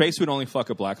Trace would only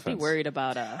fuck a black be fence. worried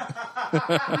about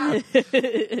A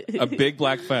big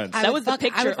black fence. I That would was the fuck- I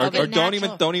picture. would fuck or a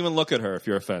natural- don't even look at her if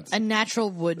you're a fence. a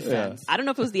natural wood fence. I don't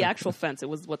know if it was the actual fence. It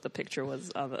was what the picture was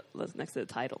of it was next to the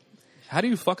title. How do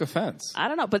you fuck a fence? I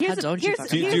don't know, but How here's the, don't you here's, fuck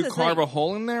Do you, here's do you the carve thing. a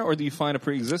hole in there, or do you find a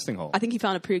pre-existing hole? I think he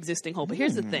found a pre-existing hole. But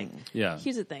here's the thing. Yeah.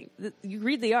 Here's the thing. You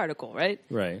read the article, right?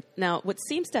 Right. Now, what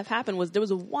seems to have happened was there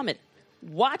was a woman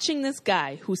watching this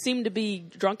guy who seemed to be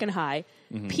drunk and high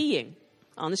peeing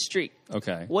on the street.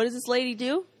 Okay. What does this lady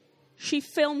do? She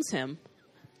films him,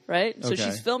 right? So Okay.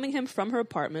 she's filming him from her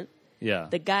apartment. Yeah.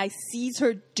 The guy sees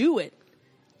her do it.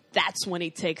 That's when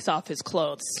he takes off his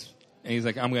clothes. And he's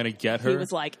like, I'm going to get her. He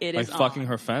was like, it by is fucking on.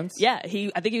 her fence? Yeah, I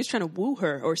think he was trying to woo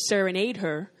her or serenade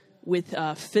her with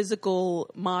physical,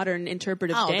 modern,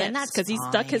 interpretive Oh, then dance. that's Because he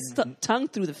stuck his fine. tongue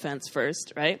through the fence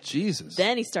first, right? Jesus.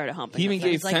 Then he started humping he the even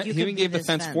fence. gave, Like, you he can even be gave the this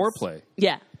fence fence. foreplay.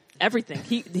 Yeah, everything.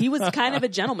 He was kind of a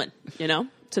gentleman,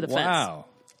 to the fence. Wow.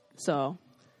 So,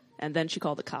 and then she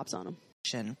called the cops on him.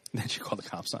 Then she called the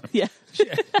cops on him. Yeah.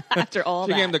 After all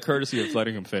She that. gave him the courtesy of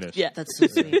letting him finish. Yeah. That's so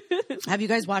sweet. Have you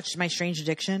guys watched My Strange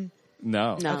Addiction?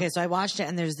 No. No. Okay, so I watched it,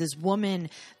 and there's this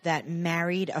woman that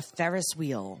married a Ferris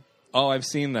wheel. Oh, I've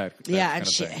seen that. Yeah, kind and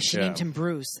of she thing. she Yeah. named him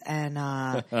Bruce, and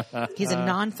he's a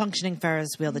non-functioning Ferris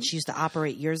wheel that she used to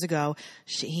operate years ago.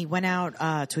 He went out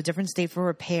to a different state for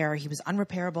repair. He was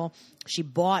unrepairable. She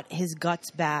bought his guts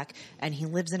back, and he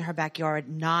lives in her backyard,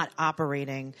 not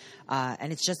operating.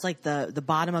 And it's just like the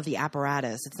bottom of the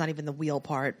apparatus. It's not even the wheel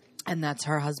part, and that's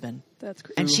her husband. That's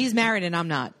crazy. And she's married, and I'm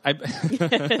not.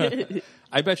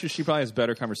 I bet you she probably has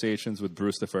better conversations with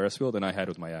Bruce the Ferris wheel than I had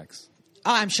with my ex.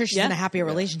 Oh, I'm sure she's Yeah. in a happier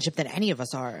relationship than any of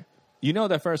us are. You know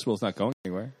that Ferris wheel's not going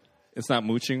anywhere. It's not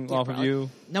mooching off probably. of you.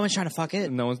 No one's trying to fuck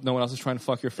it. No one else is trying to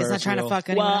fuck your It's Ferris not trying wheel. to fuck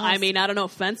anyone Well, else. I mean, I don't know.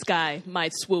 Fence guy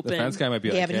might swoop The in. fence guy might be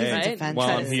Yeah, like, but he's hey, into right? fence while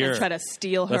guys. I'm And here, Try to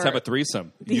steal her. let's have a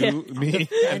threesome. You, Yeah. me,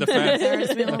 and the fence.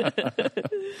 Ferris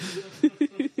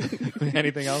wheel.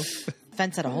 Anything else?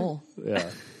 Fence at a hole. Yeah.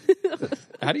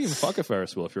 How do you even fuck a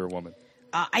Ferris wheel if you're a woman?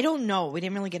 I don't know. We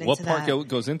didn't really get What into part that.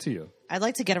 goes into you? I'd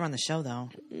like to get her on the show, though.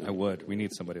 I would. We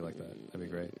need somebody like that. That'd be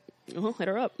great. Oh, hit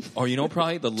her up. Or you know,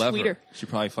 probably the lever. Tweet her. She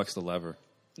probably fucks the lever.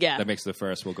 Yeah. That makes the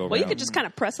Ferris wheel go Well, you round. could just kind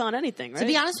of press on anything, right? To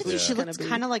be honest with you, Yeah. she Gonna looks be-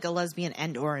 kind of like a lesbian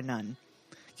and or a nun.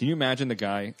 Can you imagine the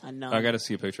guy? A nun. I got to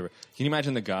see a picture of her. Can you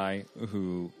imagine the guy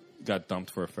who got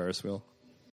dumped for a Ferris wheel?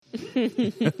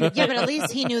 Yeah, but at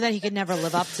least he knew that he could never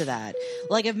live up to that.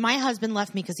 Like, if my husband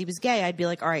left me because he was gay, I'd be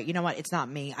like, all right, you know what? It's not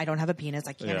me. I don't have a penis.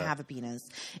 I can't Yeah. have a penis.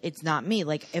 It's not me.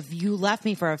 Like, if you left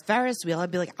me for a Ferris wheel,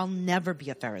 I'd be like, I'll never be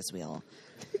a Ferris wheel.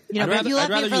 You know, I'd but if rather- you I'd left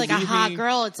me rather for you like a leave hot me-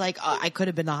 girl, it's like, I could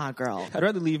have been the hot girl. I'd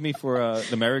rather leave me for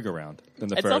the merry-go-round than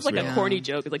the It Ferris sounds like wheel. a corny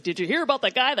joke. It's like, did you hear about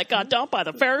the guy that got dumped by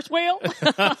the Ferris wheel?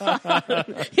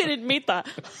 He didn't meet the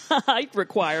height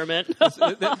requirement.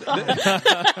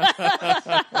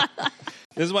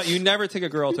 This is what you never take a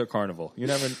girl to a carnival. You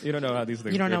don't know how these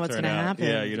things. You don't know turn what's gonna out. happen.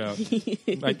 Yeah, you know.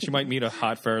 She might meet a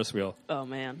hot Ferris wheel. Oh,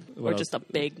 man. What Or else? just a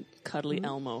big, cuddly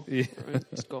Elmo. Yeah.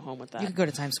 Just go home with You that. could go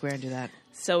to Times Square and do that.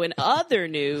 So in other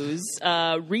news,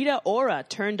 Rita Ora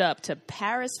turned up to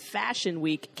Paris Fashion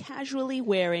Week casually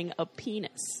wearing a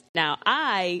penis. Now,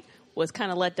 I was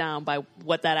kind of let down by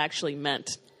what that actually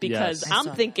meant. Because Yes. I I'm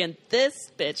saw thinking this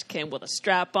bitch came with a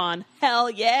strap on. Hell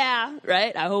yeah,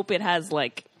 right? I hope it has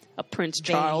like a Prince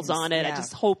Charles Veins, on it. I yeah.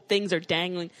 just hope things are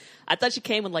dangling. I thought she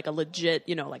came with like a legit,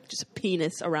 like just a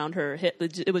penis around her hip.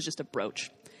 It was just a brooch.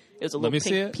 It was a little me see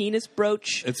pink it. penis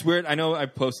brooch. It's weird. I know I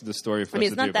posted the story for I mean,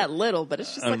 us it's to not do, that but little, but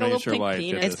it's just I'm like a not little sure pink why it did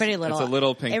penis. this. It's pretty little. It's a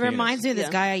little pink It penis. reminds me of this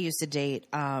Yeah. guy I used to date.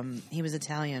 He was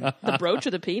Italian. The brooch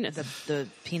or the penis? The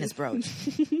penis brooch.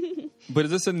 But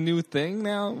is this a new thing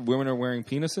now? Women are wearing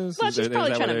penises? Well, Is she's that-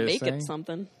 probably is that trying what to they're make saying? it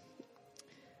something.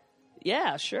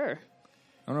 Yeah, sure.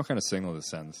 I don't know what kind of signal this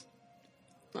sends.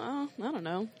 I don't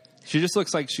know. She just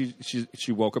looks like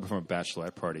she woke up from a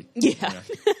bachelorette party. Yeah.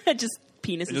 Just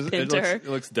penis is pinned to her. It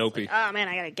looks dopey. Oh, man,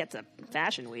 I got to get to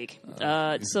Fashion Week.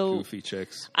 These So, goofy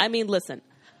chicks. I mean, listen.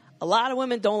 A lot of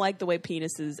women don't like the way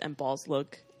penises and balls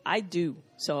look. I do.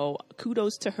 So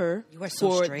kudos to her You are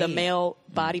so for straight. the male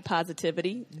body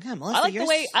positivity. Yeah, Melissa, I like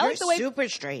the way super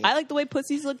straight. I like the way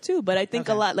pussies look too, but I think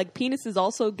a lot like penises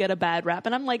also get a bad rap,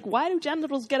 and I'm like, why do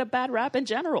genitals get a bad rap in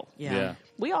general? yeah.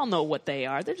 We all know what they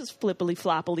are. They're just flippily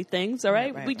floppily things, all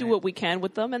right? We do what we can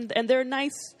with them, and they're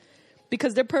nice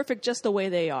because they're perfect just the way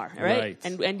they are, right?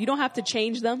 And you don't have to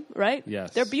change them, right?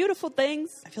 Yes. They're beautiful things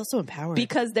I feel so empowered.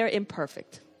 because they're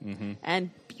imperfect Mm-hmm.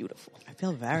 and beautiful I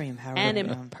feel very empowered. and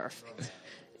imperfect.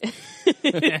 I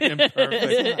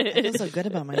feel so good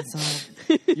about myself.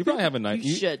 You probably have a nice.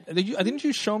 You should. Didn't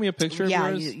you show me a picture Yeah,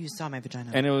 of yours? you saw my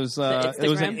vagina. And it was The it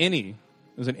was an Instagram? innie.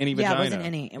 It was an innie yeah, vagina. it wasn't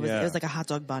any. It was like a hot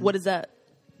dog bun. What is that?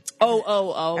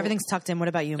 Oh. Everything's tucked in. What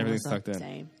about you, Everything's Melissa? tucked in.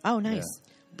 Same. Oh, nice. Yeah.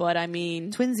 But I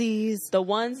mean, Twinsies. the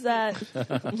ones that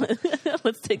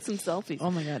let's take some selfies.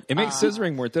 Oh my god. It makes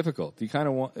scissoring more difficult. You kind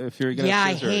of want if you're going to. Yeah,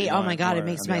 I scissor, hate. you Oh want my god, it more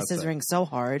makes on the my outside. scissoring so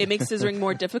hard. It makes scissoring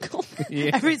more difficult.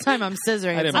 Yeah. Every time I'm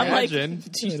scissoring, I'd it's like, imagine.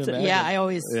 yeah, I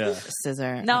always Yeah.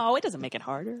 scissor. No, it doesn't make it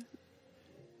harder.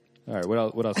 All right.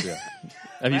 What else? Yeah.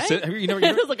 Have you? Right? Have you? You know,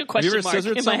 It was like a have you ever question mark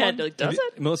scissored in my head, someone? like, does Have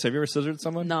you- it? Melissa, have you ever scissored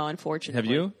someone? No, unfortunately.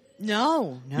 Have you?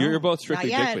 No. You're both Not strictly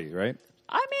yet. dickly, right?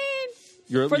 I mean,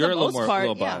 You're for you're the a little most more part,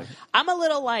 little body. I'm a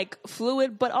little like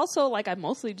fluid, but also like I've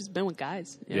mostly just been with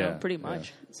guys, you know, Yeah, pretty yeah.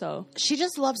 much. So She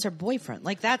just loves her boyfriend.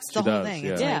 Like that's the She whole does, thing.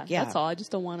 yeah. It's yeah, like, yeah, that's all. I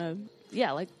just don't want to.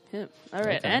 Yeah, like him. All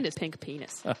right, Okay. and his pink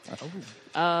penis.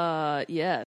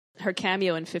 Yeah. Her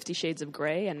cameo in 50 Shades of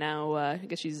Grey, and now I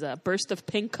guess she's a burst of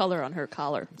pink color on her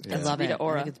collar. I love Rita it. I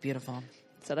Ora. think it's beautiful.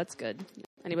 So that's good.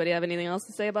 Anybody have anything else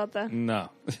to say about that? No.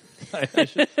 I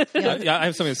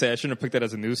have something to say. I shouldn't have picked that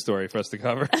as a news story for us to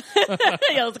cover.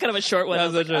 Yeah, it's kind of a short one.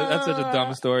 That's such a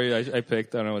dumb story I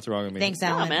picked. I don't know what's wrong with me. Thanks, No,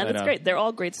 Alan. man, I that's know. great. They're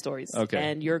all great stories. Okay.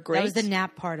 And you're great. That was the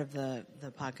nap part of the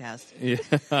podcast. Yeah.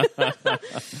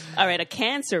 All right, a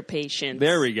cancer patient.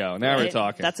 There we go. Now we're Right?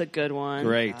 talking. That's a good one.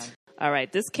 Great. All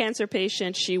right, this cancer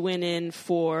patient, she went in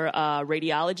for a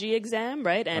radiology exam,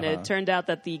 right? And it turned out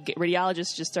that the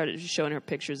radiologist just started showing her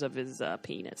pictures of his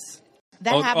penis.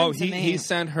 That happened to me. he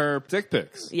sent her dick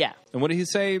pics. Yeah. And what did he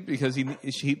say? Because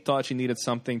he thought she needed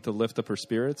something to lift up her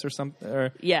spirits or something.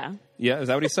 Or, Yeah. yeah, is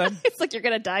that what he said? It's like you're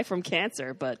going to die from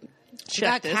cancer, but She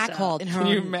got check this out. catcalled in her Can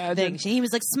you own imagine? thing. He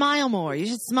was like, "Smile more. You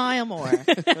should smile more."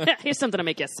 Here's something to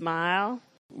make you smile.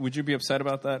 Would you be upset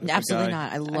about that? if a Absolutely guy-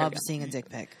 not. I love seeing a dick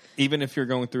pic. Even if you're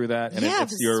going through that and Yeah,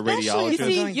 it's your especially if You radiologist. I'm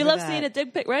see, going you through love that. seeing a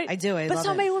dick pic, right? I do. I but love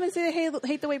so it. many women say they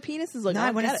hate the way penises look. No,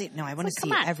 I want to get see. it. No, I want to It's see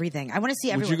like, come on. everything. I want to see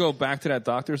Would everyone. you go back to that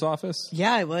doctor's office?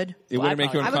 Yeah, I would. It wouldn't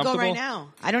make you I would uncomfortable? go right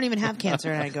now. I don't even have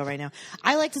cancer, and I'd go right now.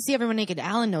 I like to see everyone naked.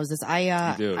 Alan knows this. You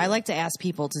I do. like to ask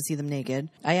people to see them naked.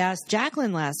 I asked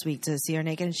Jacqueline last week to see her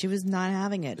naked, and she was not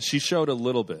having it. She showed a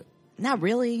little bit, Not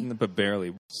really. but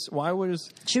barely. Why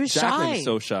was She was Jacqueline shy.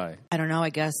 so shy? I don't know. I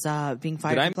guess being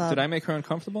fired. from the club. Did I make her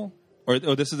uncomfortable? Or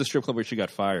this is the strip club where she got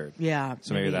fired. Yeah.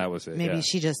 So maybe that was it, Maybe yeah.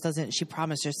 she just doesn't. She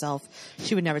promised herself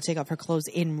she would never take off her clothes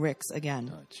in Rick's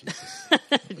again. Oh, Jesus.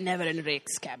 Never in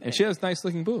Rick's cabinet. And she has nice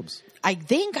looking boobs. I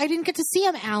think I didn't get to see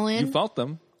him, Alan. You felt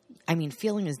them. I mean,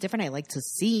 feeling is different. I like to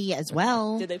see as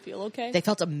well. Did they feel okay? They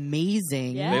felt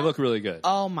amazing. Yeah. They look really good.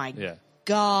 Oh my Yeah.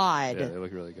 God. Yeah, they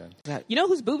look really good. You know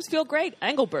whose boobs feel great?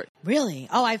 Engelbert. Really?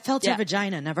 Oh, I felt Yeah. her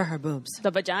vagina, never her boobs. The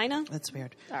vagina? That's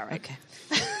weird. All right. Okay.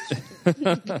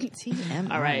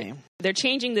 TMI. All right. They're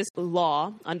changing this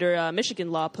law. Under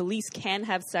Michigan law, police can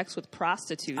have sex with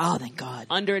prostitutes Oh, thank God.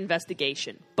 under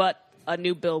investigation. But a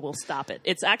new bill will stop it.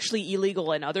 It's actually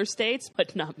illegal in other states,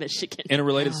 but not Michigan. In a Oh.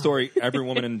 related story, every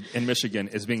woman in Michigan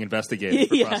is being investigated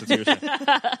for Yeah. prostitution.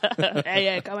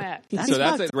 hey, come at. So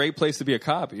that's fucked. a great place to be a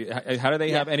cop. How do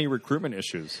they have any recruitment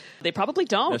issues? They probably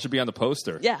don't. That should be on the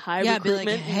poster. Yeah, high Yeah, be like,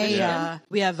 recruitment. hey, Yeah.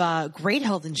 we have great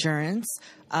health insurance,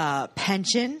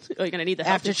 pension. Oh, you're going to need the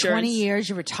health After insurance. 20 years,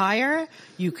 you retire.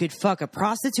 You could fuck a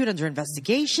prostitute under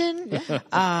investigation. You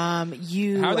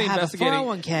How are they have a investigating?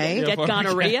 401k. Yeah. Get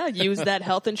gonorrhea, use that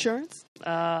health insurance.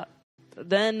 Yeah,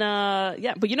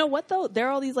 but you know what though? There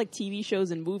are all these like TV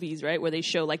shows and movies, right, where they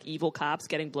show like evil cops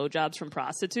getting blowjobs from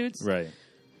prostitutes. Right.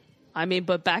 I mean,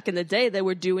 but back in the day, they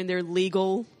were doing their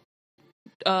legal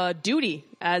duty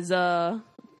as a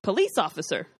police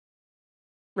officer,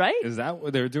 right? Is that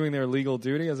what they're doing their legal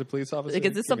duty as a police officer? Like,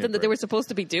 is this Give me a something that they break. were supposed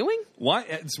to be doing? Why?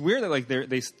 It's weird that like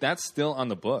that's still on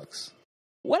the books.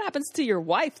 What happens to your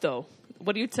wife though?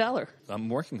 What do you tell her? I'm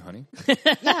working, honey. Yeah,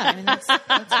 I mean, that's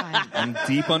fine. I'm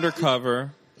deep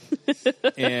undercover.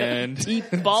 And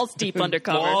Balls deep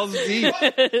undercover. balls deep.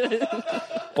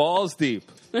 Balls deep.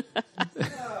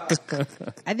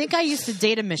 I think I used to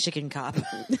date a Michigan cop.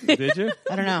 Did you?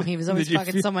 I don't know. He was always Did you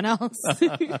fucking feel- someone else.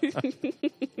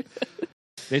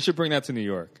 They should bring that to New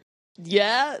York.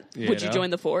 Yeah? You Would you know? join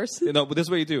the force? No, but this is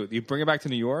what you do. You bring it back to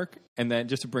New York, and then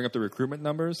just to bring up the recruitment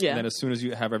numbers, Yeah. and then as soon as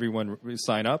you have everyone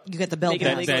sign up, You get the bill Make it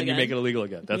passed. illegal then you again. make it illegal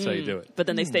again. That's how you do it. But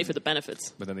then they stay for the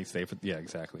benefits. But then they stay for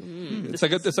exactly. It's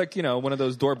like one of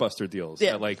those doorbuster deals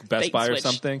Yeah. at like Best Bait Buy and or switch.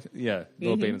 something. Yeah,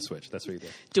 little bait and switch. That's what you do.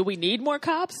 Do we need more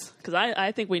cops? Because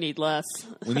I think we need less.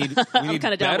 We need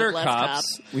kinda down better with less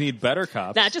cops. We need better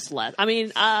cops. Not just less. I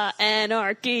mean,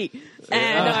 anarchy.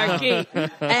 Anarchy.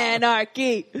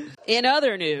 Anarchy. In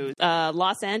other news,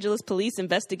 Los Angeles police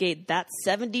investigate that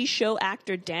 70s show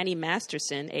actor Danny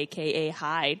Masterson, a.k.a.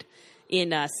 Hyde,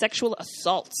 in sexual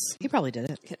assaults. He probably did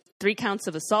it. 3 counts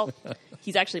of assault.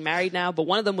 He's actually married now, but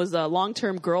one of them was a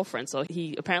long-term girlfriend. So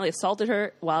he apparently assaulted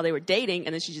her while they were dating,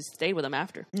 and then she just stayed with him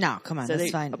after. No, come on. So That's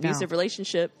they fine. abusive No.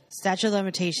 relationship. Statute of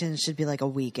limitations should be like a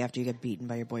week after you get beaten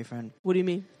by your boyfriend. What do you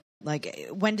mean? Like,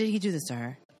 when did he do this to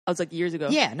her? I was like years ago.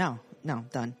 Yeah, no,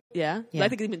 done. Yeah? Yeah. I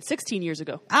think it's been 16 years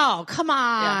ago. Oh, come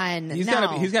on. He's no.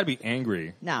 got to be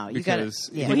angry. No, you gotta- because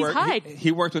yeah. Well, he's Hyde.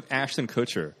 he worked with Ashton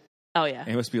Kutcher, Oh, yeah. and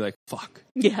he must be like, fuck.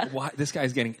 Yeah. Why this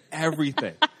guy's getting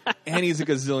everything, and he's a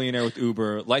gazillionaire with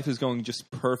Uber. Life is going just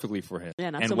perfectly for him. Yeah,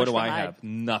 not and so what much do for I Hyde. have?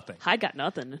 Nothing. Hyde got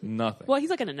nothing. Nothing. Well, he's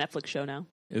like in a Netflix show now.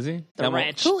 Is he? The That won't-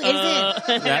 Ranch. Who isn't?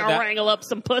 that- Wrangle up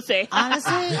some pussy.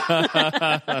 Honestly,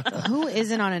 who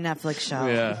isn't on a Netflix show?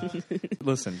 Yeah.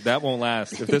 Listen, that won't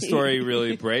last. If this story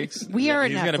really breaks, We are a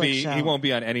he's gonna Netflix be. show. He won't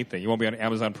be on anything. He won't be on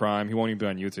Amazon Prime. He won't even be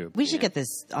on YouTube. We should get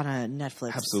this on a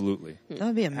Netflix. Absolutely. That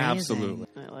would be amazing. Absolutely.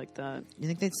 I like that. You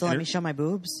think they'd still let me show my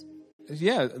boobs?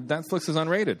 Yeah, Netflix is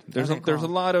unrated. There's Okay, there's a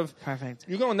cool. lot of. Perfect.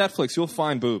 You go on Netflix, you'll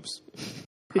find boobs.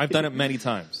 I've done it many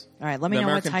times. All right, let me The know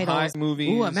American what Pie titles. movies.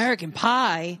 Ooh, American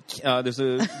Pie. There's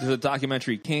a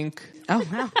documentary, Kink. Oh,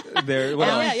 wow. There. What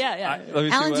Alan- else? Yeah. Let me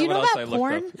see Alan, do you what know else I about looked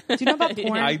porn? up. Do you know about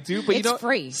porn? I do, but it's you know,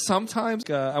 free. sometimes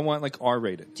I want like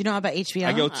R-rated. Do you know about HBO?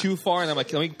 I go too far, and I'm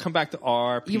like, let me come back to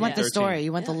R. You want the PG-13. story.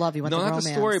 You want the love. You want No, the not romance.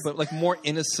 the story, but like more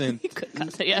innocent,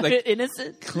 Yeah, Like-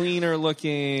 innocent. cleaner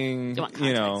looking. You want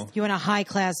You know, you want a high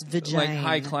class vagina. like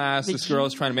high class. This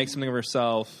girl's trying to make something of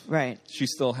herself. Right. She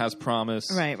still has promise.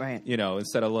 Right. You know,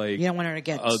 instead of like, You don't want her to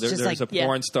get oh, just there's like a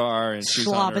porn star and she's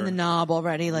on slop her. in the knob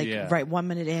already. Like Yeah. right 1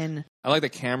 minute in. I like the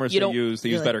cameras You they don't- use. They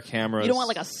you're use like- better cameras. You don't want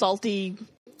like a salty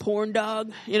porn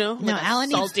dog, you know? No, Like a Alan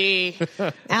needs- salty.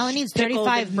 Alan needs Pickled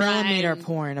 35 and brine. millimeter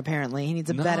porn. Apparently, he needs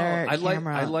a No, better I like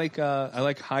camera. I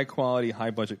like high quality,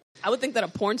 high budget. I would think that a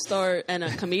porn star and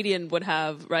a comedian would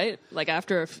have, right? Like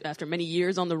after many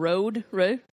years on the road,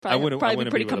 right? I wouldn't. Probably I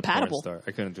wouldn't be pretty be with compatible. A porn star.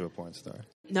 I couldn't do a porn star.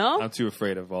 No? I'm too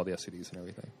afraid of all the STDs and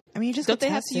everything. I mean, you just Don't get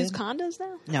they have to use tested. condoms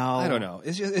now? No, I don't know.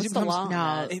 It's just, it What's the becomes- law on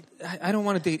no. that? I don't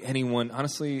want to date anyone.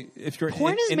 Honestly, if you're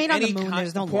Porn is in made on the any moon,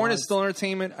 there's no porn laws. is still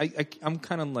entertainment. I'm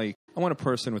kind of like I want a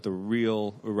person with a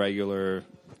real regular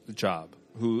job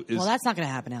who is Well, that's not going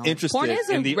to happen, Alan. interested Porn is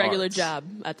a in the regular arts. job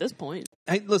at this point.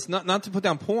 Hey, listen, not to put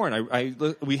down porn.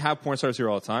 We have porn stars here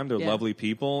all the time. They're Yeah. lovely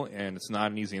people, and it's not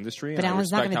an easy industry. But and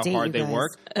Alan's I not respect gonna how date hard you they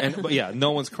guys. work. But yeah,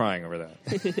 no one's crying over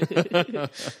that.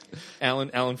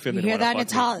 Alan Finn. You didn't hear that, wanna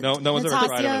fuck me. Natal- No one's ever cried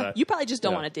Natasha? over that. You probably just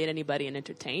don't Yeah. want to date anybody in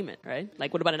entertainment, right?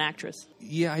 Like, what about an actress?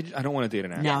 Yeah, I don't want to date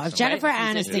an actor. No, if Jennifer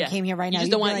Right? Aniston Yeah. came here right You now, just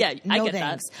you'd don't be want- like, yeah, I no get that.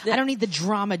 thanks. Yeah. I don't need the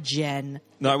drama, Jen.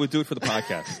 No, I would do it for the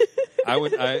podcast.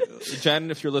 Jen,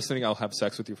 if you're listening, I'll have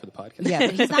sex with you for the podcast. Yeah,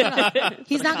 but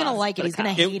he's not gonna like it. He's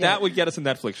gonna hate That it. would get us a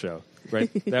Netflix show, right?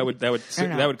 That would know.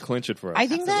 that would clinch it for us. I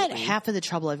think that half of the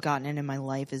trouble I've gotten in my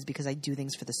life is because I do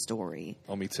things for the story.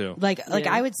 Oh, me too. Like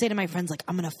Yeah. I would say to my friends, like,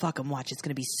 I'm gonna fucking watch. It's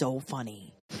gonna be so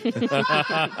funny.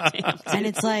 And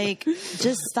it's like,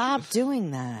 just stop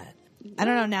doing that. I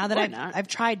don't know. Now that Why not? I've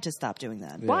tried to stop doing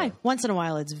that. Why? Once in a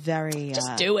while, it's very.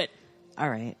 Just do it. All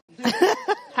right.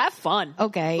 Have fun.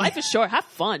 Okay. Life is short. Have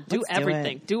fun. Do Let's do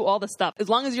everything. it. Do all the stuff. As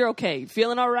long as you're okay.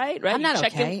 Feeling all right, right? I'm not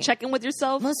check okay. check in with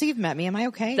yourself. Melissa, you've met me. Am I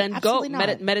okay? Then Absolutely go.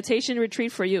 not. Meditation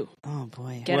retreat for you. Oh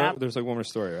boy. Get out. There's like one more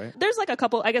story, right? There's like a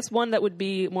couple. I guess one that would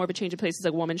be more of a change of pace is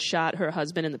like a woman shot her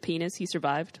husband in the penis. He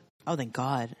survived. Oh, thank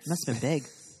God. It must have been big.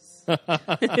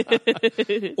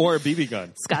 Or a BB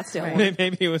gun. Scottsdale. Right.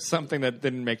 Maybe it was something that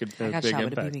didn't make a I got big shot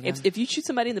with a impact. BB gun. If you shoot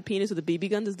somebody in the penis with a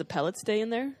BB gun, does the pellet stay in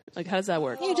there? Like, how does that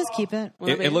work? You just keep it.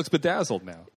 It looks bedazzled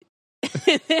now.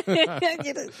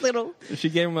 little. She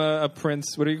gave him a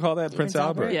Prince. What do you call that? Prince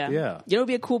Albert. Yeah. Yeah. You know, it'd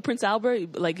be a cool Prince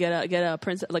Albert. Like, get a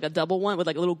Prince, like a double one with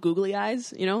like little googly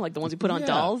eyes. You know, like the ones you put on Yeah.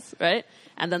 dolls, right?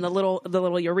 And then the little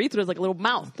urethra is like a little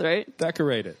mouth, right?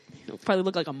 Decorate it. It'll probably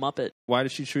look like a Muppet. Why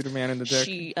did she shoot a man in the dick?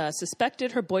 She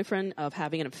suspected her boyfriend of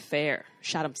having an affair.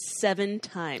 Shot him 7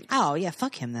 times Oh yeah,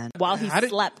 fuck him then. while he How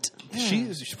did- slept.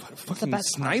 She's a fucking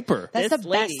best time. sniper. That's This the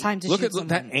lady. best time to Look shoot at someone.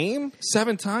 that aim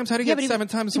 7 times. How do you Yeah, get but 7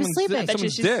 times he was someone's sleeping.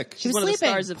 someone's she's- dick? She was one of the sleeping.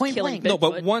 stars of Point Killing blank. No,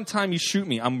 but Bigfoot. one time you shoot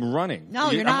me, I'm running.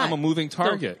 No, you're not. I'm a moving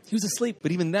target. He was asleep.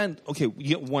 But even then, okay, you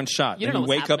get one shot. You and don't you know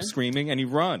wake what's up happening. screaming and you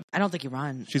run. I don't think you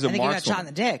run. She's a I think you got markswoman. shot in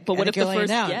the dick. But what I if think you're the laying first-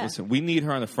 down. yeah. Listen, we need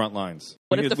her on the front lines.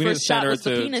 What we if need, the we need first to send shot her was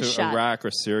the to penis shot? Iraq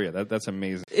or Syria. That's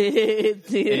amazing.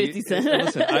 50 cents.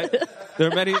 Listen,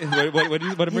 there are many. What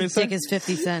did Maria His say? dick is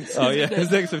 50 cents. Oh yeah, his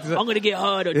dick is 50 I'm going to get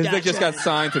hard or His die dick just got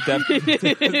signed to death.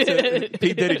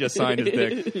 Pete Diddy just signed his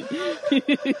dick.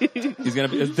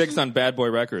 His dick's on Bad Boy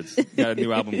Records. Got a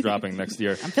new album dropping next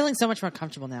year. I'm feeling so much more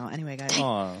comfortable now. Anyway, guys.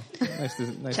 Aw, nice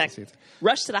to Check. see it.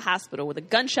 Rushed to the hospital with a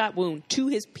gunshot wound to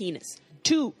his penis.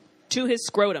 To his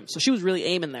scrotum. So she was really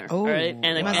aiming there. Oh, all right? And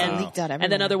it must have again, leaked out and then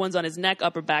everywhere. other ones on his neck,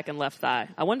 upper back, and left thigh.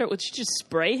 I wonder, would she just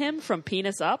spray him from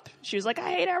penis up? She was like, I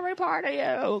hate every part of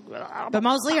you. But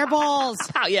mostly your balls.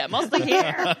 Oh, yeah, mostly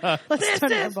here. Let's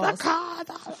turn your balls.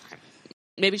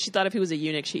 Maybe she thought if he was a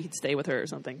eunuch, he'd stay with her or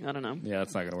something. I don't know. Yeah,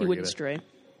 that's not going to He work wouldn't either. stray.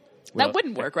 Well, That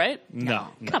wouldn't work, right? No.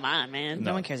 Come on, man.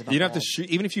 No one cares about You'd have to balls. shoot.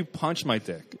 Even if you punched my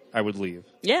dick, I would leave.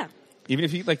 Yeah. Even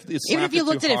if you like, Even if you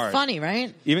looked at it funny,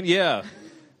 right? Even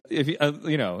if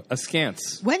you,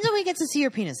 askance. When do we get to see your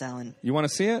penis, Alan? You want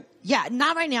to see it? Yeah,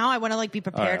 not right now. I want to be All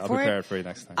prepared right, I'll for prepare it. it for you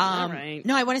next time. All right.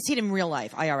 No, I want to see it in real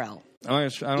life, IRL. I don't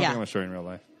think I'm yeah. going to show you in real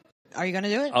life. Are you going to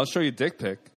do it? I'll show you a dick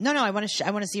pic. No, I want to.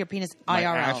 I want to see your penis My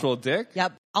IRL. actual dick.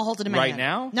 Yep, I'll hold it in my Right hand.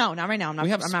 now? No, not right now. I'm not. We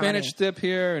have I'm not spinach ready. dip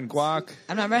here and guac.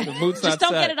 I'm not ready. The mood's Just not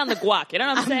don't set. get it on the guac. You know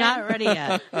what I'm I'm saying? not ready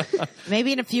yet.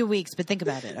 Maybe in a few weeks, but think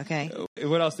about it. Okay,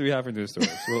 What else do we have for news stories?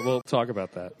 We'll talk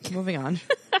about that. moving on.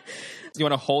 You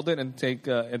want to hold it and take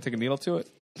a needle to it?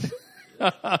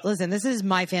 Listen, this is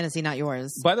my fantasy, not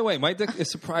yours. By the way, my dick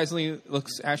is surprisingly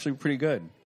looks actually pretty good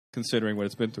considering what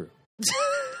it's been through.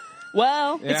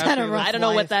 Well, It's had a rough I don't know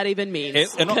life. what that even means.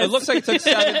 It looks like it took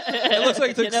 7. It looks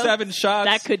like it took You know, 7 shots.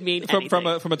 that could mean from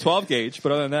anything. a 12 gauge,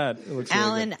 but other than that, it looks really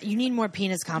Alan, good. you need more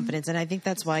penis confidence, and I think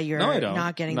that's why you're No, I don't.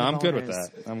 not getting No, the I'm good with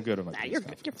boners. that. I'm good with my. Nah, penis you're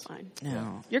good. confidence. You're fine.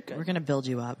 No, You're good. We're gonna build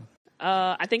you up.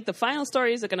 I think the final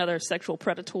story is like another sexual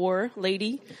predator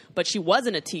lady, but she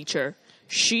wasn't a teacher.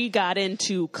 She got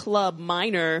into Club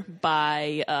Minor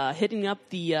by hitting up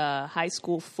the high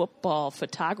school football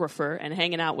photographer and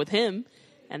hanging out with him,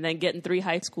 and then getting 3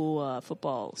 high school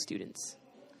football students.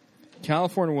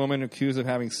 California woman accused of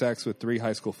having sex with 3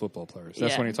 high school football players.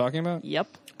 That's Yeah. what you're talking about? Yep.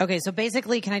 Okay, so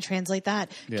basically, can I translate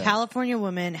that? Yeah. California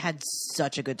woman had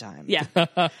such a good time. Yeah.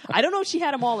 I don't know if she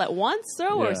had them all at once,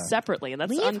 though, or Yeah. separately.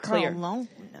 That's Leave unclear. her alone.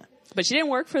 But she didn't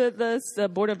work for the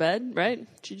Board of Ed, right?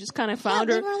 She just kind of found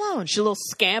leave her alone. She's a little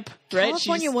scamp, right?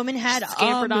 California She just woman had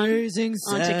scampered amazing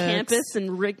onto sex. campus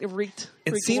and wreaked It wreaked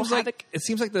seems like havoc.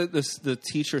 the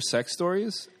teacher sex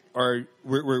stories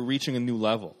we're reaching a new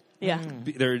level. Yeah.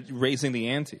 They're raising the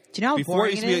ante. Do you know how Before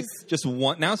boring it used it to be is? just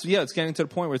one. Now, it's getting to the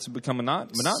point where it's become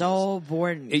monotonous. So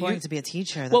boring you- to be a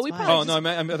teacher. That's Well, we why. probably Oh no,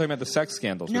 I thought you meant the sex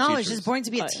scandals. with No, it's teachers. just boring to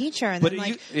be a teacher, and But then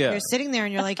you- yeah. you're sitting there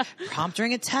and you're like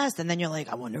prompting a test, and then you're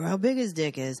like, I wonder how big his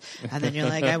dick is, and then you're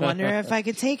like, I wonder if I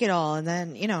could take it all, and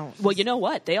then Well, you know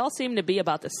what? They all seem to be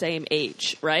about the same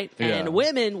age, right? Yeah. And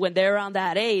women, when they're around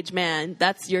that age, man,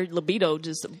 that's your libido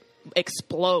just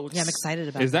explodes. yeah, I'm excited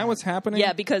about. Is that what's happening?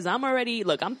 Yeah, because I'm already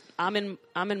I'm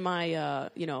in my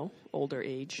older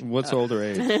age. What's older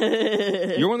age?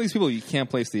 You're one of these people you can't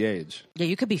place the age. Yeah,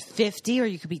 you could be 50 or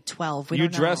you could be 12. We You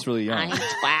don't know. dress really young. I'm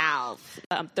 12.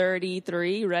 I'm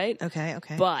 33, right? Okay.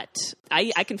 But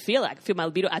I can feel it. I can feel my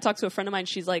libido. I talked to a friend of mine.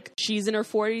 She's like, she's in her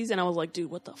 40s, and I was like, dude,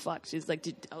 what the fuck? She's like,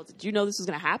 do you know this is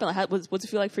gonna happen? Like, what's it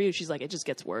feel like for you? She's like, it just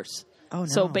gets worse. Oh, no.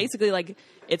 So basically, like,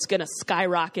 it's gonna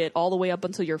skyrocket all the way up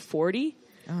until you're 40.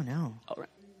 Oh no. Oh, right.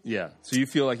 Yeah. So you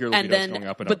feel like your And libido's then, going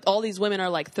up and but up. all these women are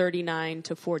like 39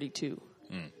 to 42,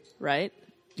 right?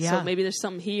 Yeah. So maybe there's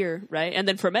something here, right? And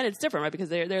then for men, it's different, right? Because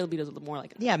their libido's a little more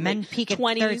like Yeah, men late peak at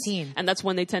 20s, 13. and that's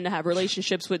when they tend to have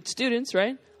relationships with students,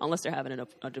 right? Unless they're having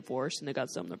a divorce and they got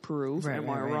something to prove. Right, Am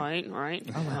I right. right?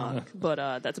 Oh, wow.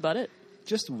 But that's about it.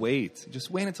 Just wait.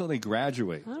 Just wait until they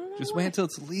graduate. Just wait until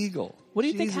it's legal. What do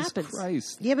you think Jesus happens?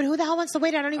 Christ. Yeah, but who the hell wants to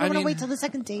wait? I don't even I want to mean- wait till the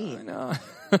second date. I know.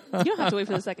 You don't have to wait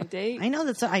for the second date. I know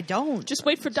that's. I don't. Just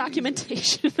wait for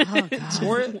documentation. Oh, God.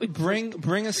 Or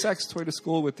bring a sex toy to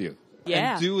school with you.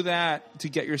 Yeah. And do that to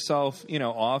get yourself,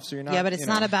 off so you're not. Yeah, but it's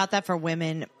not about that for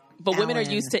women. But women are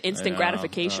Alan. used to instant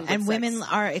gratification. And with women sex.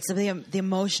 are, it's the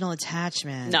emotional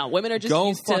attachment. No, women are just Go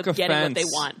used to fuck a getting what fence. they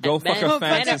want. Go And fuck a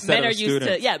fence instead men of are a used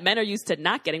to student. men are used to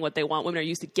not getting what they want. Women are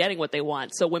used to getting what they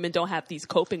want. So women don't have these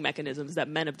coping mechanisms that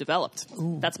men have developed.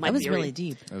 That's my That was theory. really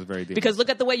deep. That was very deep. Because look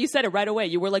at the way you said it right away.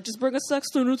 You were like, just bring a sex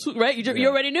student, right? You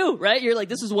already knew, right? You're like,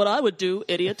 this is what I would do,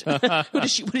 idiot. What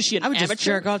is she, an I would amateur? just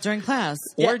jerk off during class.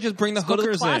 or just bring the Just go to the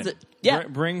hookers in. closet. Yeah.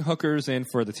 Bring hookers in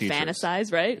for the teachers.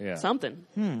 Fantasize, right? Yeah. Something.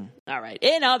 All right.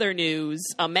 In other news,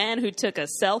 a man who took a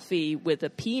selfie with a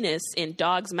penis in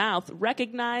dog's mouth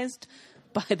recognized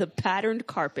by the patterned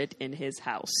carpet in his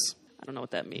house. I don't know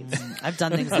what that means. I've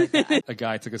done things like that. A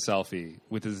guy took a selfie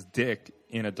with his dick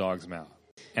in a dog's mouth,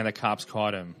 and the cops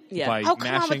caught him Yeah. by Oh, come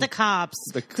on mashing. with the cops.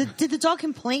 Did the dog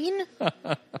complain?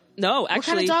 No,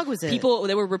 actually, dog was it?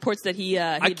 There were reports that he'd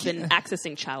been can't-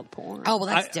 accessing child porn. Oh, well,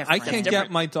 that's I different. can't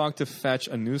get my dog to fetch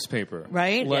a newspaper,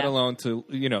 Right? Let Yeah. alone to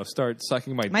start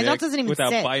sucking my My dick dog doesn't even without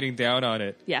sit. biting down on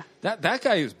it. Yeah. That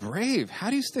guy is brave. How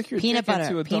do you stick your Peanut dick butter.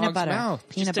 into a Peanut dog's butter. mouth?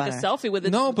 Peanut Took butter. a selfie with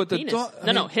his No, but the penis. dog-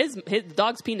 No, his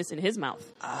dog's penis in his mouth.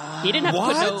 He didn't have to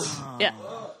put no. What? Yeah.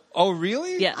 Oh,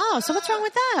 really? Yeah. Oh, so what's wrong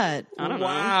with that? I don't know.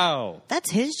 Wow.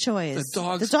 That's his choice. The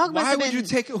dog's, dog must why have would been, you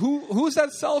take who's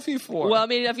that selfie for? Well, I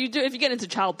mean, if you get into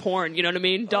child porn, you know what I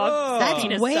mean. Dog That's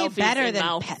penis way selfies better in than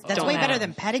mouth that's don't way matter. better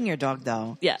than petting your dog,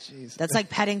 though. Yeah. That's like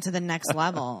petting to the next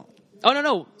level. Oh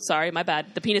no, sorry, my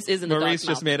bad. The penis is in the Maurice dog's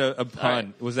just mouth. made a pun.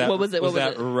 right. Was that What was it? Was What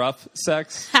was that it? rough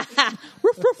sex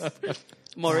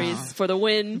Maurice for the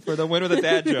win. for the win with a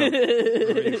dad joke?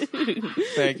 Maurice.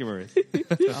 Thank you, Maurice.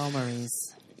 Oh,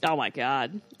 Maurice. Oh my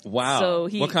god. Wow. So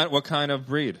he- what kind of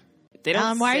breed? They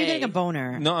don't Why are you say. getting a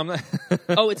boner? No, I'm not.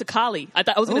 Oh, it's a collie. I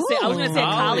was gonna say Ooh. a collie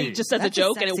Collie. just as a That's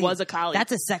joke, and it sexy- was a collie.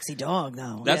 That's a sexy dog,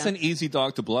 though. That's Yeah. an easy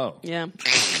dog to blow. yeah.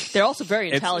 They're also very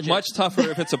It's intelligent. much tougher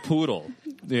if it's a poodle.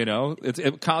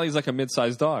 Collie's like a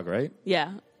mid-sized dog, right?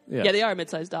 Yeah. Yeah. Yeah, they are a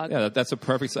mid-sized dog. Yeah, that's a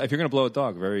perfect. If you're going to blow a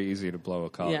dog, very easy to blow a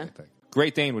collie. Yeah. I think.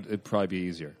 Great Dane would probably be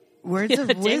easier. Words of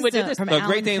Dane would do wisdom this. from No, Alan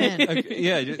Great Dane. Finn.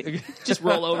 Yeah. Just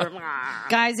roll over.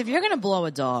 Guys, if you're going to blow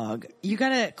a dog, you got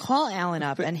to call Alan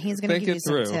up, and he's going to Think give it you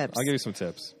through. some tips. I'll give you some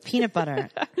tips. Peanut butter.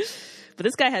 But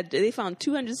this guy they found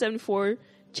 274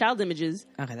 child images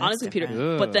Okay, that's on his computer,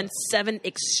 different. but then 7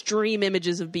 extreme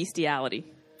images of bestiality.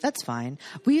 That's fine.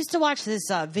 We used to watch this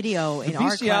video in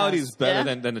our Bestiality class. is better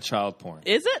Yeah. than the child porn.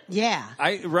 Is it? Yeah.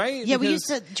 Right? Yeah, we Because- used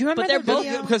to. Do you remember But they're the both-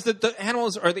 video? because the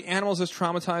animals are the animals as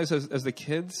traumatized as the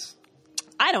kids.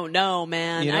 I don't know,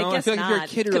 man. You know, I guess I feel like if not. you're a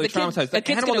kid, you're really 'Cause traumatized. The The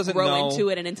kid's animal gonna doesn't grow know. into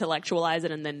it and intellectualize it,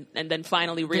 and then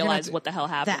finally gonna realize do- what the hell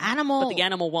happened. The animal but the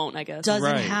animal won't. I guess. doesn't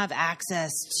Right. have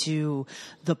access to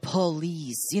the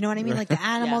police. You know what I mean? Like the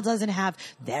animal Yeah. doesn't have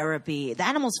therapy. The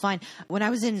animal's fine. When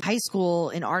I was in high school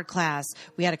in art class,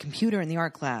 we had a computer in the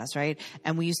art class, right?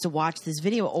 And we used to watch this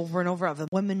video over and over of a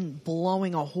woman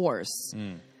blowing a horse.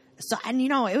 So, and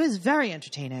it was very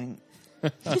entertaining.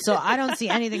 So I don't see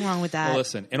anything wrong with that. Well,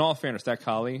 listen. In all fairness, that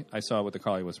collie, I saw what the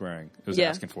collie was wearing. It was Yeah.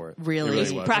 asking for it. Really? It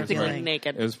He's was. practically It was wearing-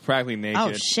 naked. It was practically naked.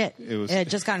 Oh shit! It was. It had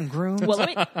just gotten groomed. Well,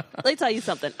 let me tell you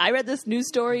something. I read this news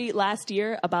story last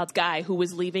year about a guy who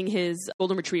was leaving his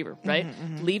golden retriever, right?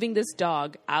 Leaving this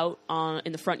dog out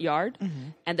in the front yard,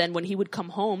 and then when he would come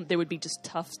home, there would be just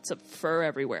tufts of fur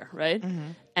everywhere, right?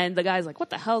 And the guy's like, "What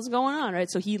the hell's going on?"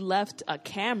 Right? So he left a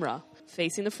camera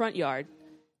facing the front yard.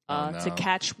 To no.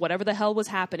 catch whatever the hell was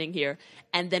happening here.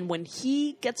 And then when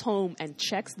he gets home and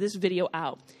checks this video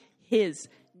out, his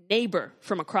neighbor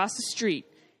from across the street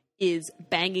is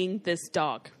banging this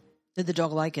dog. Did the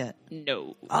dog like it?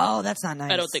 No. Oh, that's not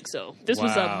nice. I don't think so. This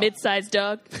was Wow. a mid-sized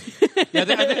dog. Yeah,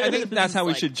 I think that's how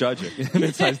we should judge it.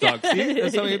 Mid-sized dog. See,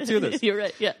 that's how we do this. You're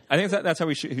right, yeah. I think that's how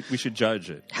we should judge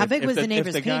it. How big was the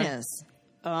neighbor's guy- penis?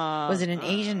 Was it an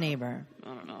Asian neighbor? I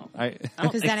don't know.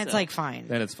 Because then think it's so. like fine.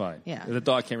 Then it's fine. Yeah. The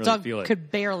dog can't really Dog feel it.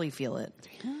 could barely feel it.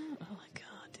 Oh my God,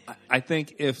 dude. I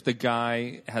think if the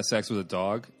guy has sex with a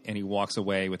dog and he walks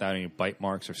away without any bite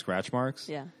marks or scratch marks,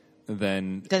 Yeah.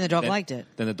 then Then the dog liked it.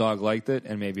 Then the dog liked it,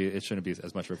 and maybe it shouldn't be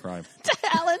as much of a crime.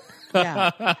 Alan,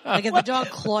 Yeah. Like if the dog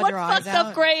clawed what your eyes fucked out.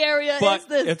 up gray area But is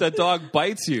this? if the dog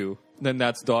bites you, then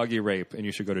that's doggy rape, and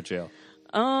you should go to jail.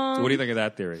 So what do you think of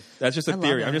that theory? That's just a love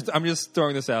theory. it. I'm just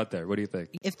throwing this out there. What do you think?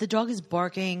 If the dog is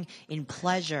barking in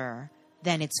pleasure,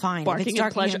 then it's fine. If Barking it's in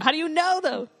barking pleasure. How do you know,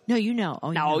 though? No, you know.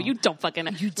 Oh, No, you you know. don't fucking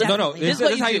know. No, Definitely. this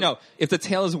what is you how you do. know. If the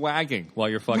tail is wagging while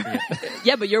you're fucking it.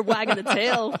 Yeah, but you're wagging the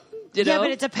tail. You know? Yeah,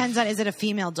 but it depends on, is it a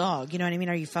female dog? You know what I mean?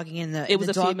 Are you fucking in the It was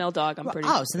the a dog? female dog, I'm pretty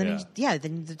Oh, so then, Yeah.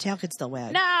 then the tail could still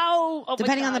wag. No. Oh my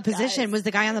Depending on the God, position. guys. Was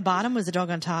the guy on the bottom? Was the dog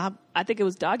on top? I think it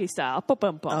was doggy style.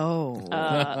 Bum-bum-bum.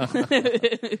 Oh.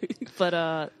 But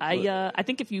I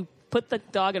think if you put the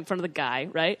dog in front of the guy,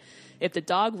 right, If the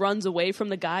dog runs away from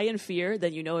the guy in fear,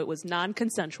 then you know it was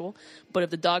non-consensual. But if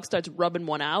the dog starts rubbing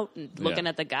one out and looking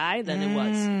at the guy, then it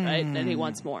was, right? Then he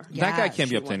wants more. That guy can't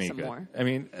be She up to any wants some good. more. I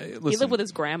mean, He listen. lived with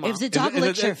his grandma. If the dog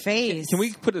licks your face, Can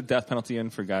we put a death penalty in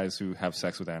for guys who have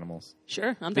sex with animals?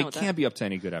 Sure, I'm They down with can't that. be up to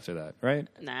any good after that, right?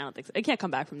 Nah, I don't think so. It can't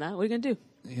come back from that. What are you going to do?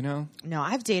 You know? no,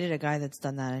 I've dated a guy that's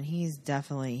done that, and he's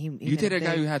definitely You dated a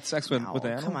guy who had sex with No, an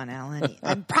animal? come on, Alan.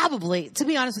 I'm probably, to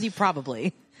be honest with you,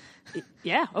 probably.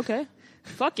 Yeah, okay.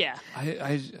 Fuck yeah.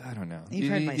 I don't know. You've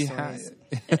heard my stories.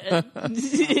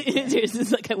 It's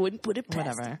just like I wouldn't put it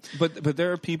past. Whatever. But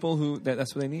there are people who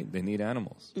that's what they need. They need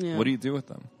animals. Yeah. What do you do with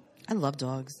them? I love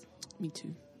dogs. Me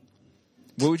too.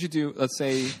 What would you do? Let's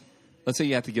say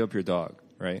you have to give up your dog,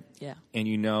 right? Yeah. And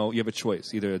you know you have a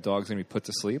choice: either the dog's going to be put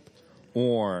to sleep,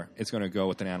 or it's going to go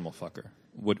with an animal fucker.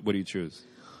 What do you choose?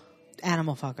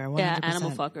 Animal fucker. 100%. Yeah, animal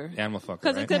fucker. Animal fucker,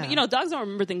 Because right? Yeah. dogs don't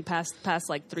remember things past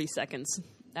like 3 seconds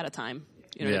at a time.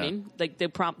 You know what I Yeah. mean? Like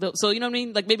so you know what I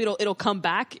mean? Like maybe it'll come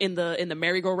back in the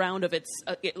merry-go-round of its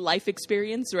life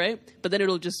experience, right? But then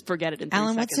it'll just forget it in 3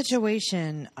 Alan, seconds. what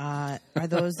situation are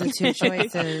those the two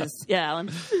choices? Yeah,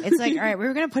 Alan. It's like, all right, we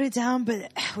were going to put it down,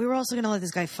 but we were also going to let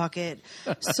this guy fuck it.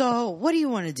 So what do you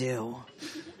want to do?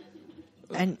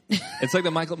 And It's like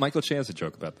the Michael Che has a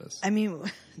joke about this. I mean,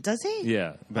 does he?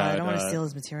 Yeah, Oh, about, I don't want to steal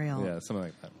his material. Yeah, something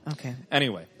like that. Okay.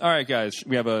 Anyway, all right, guys,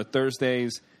 we have a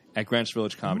Thursdays at Greenwich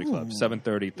Village Comedy Club,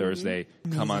 7:30 Thursday.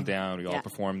 Come on down. We all Yeah.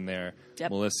 perform there.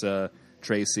 Yep. Melissa,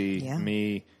 Tracy, Yeah.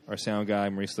 me, our sound guy,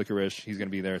 Maurice Licorice. He's going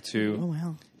to be there too. Oh,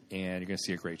 wow. And you're going to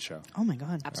see a great show. Oh, my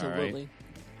God. Absolutely.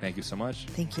 Thank you so much.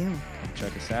 Thank you.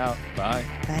 Check us out. Bye.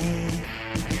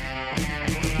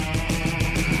 Bye.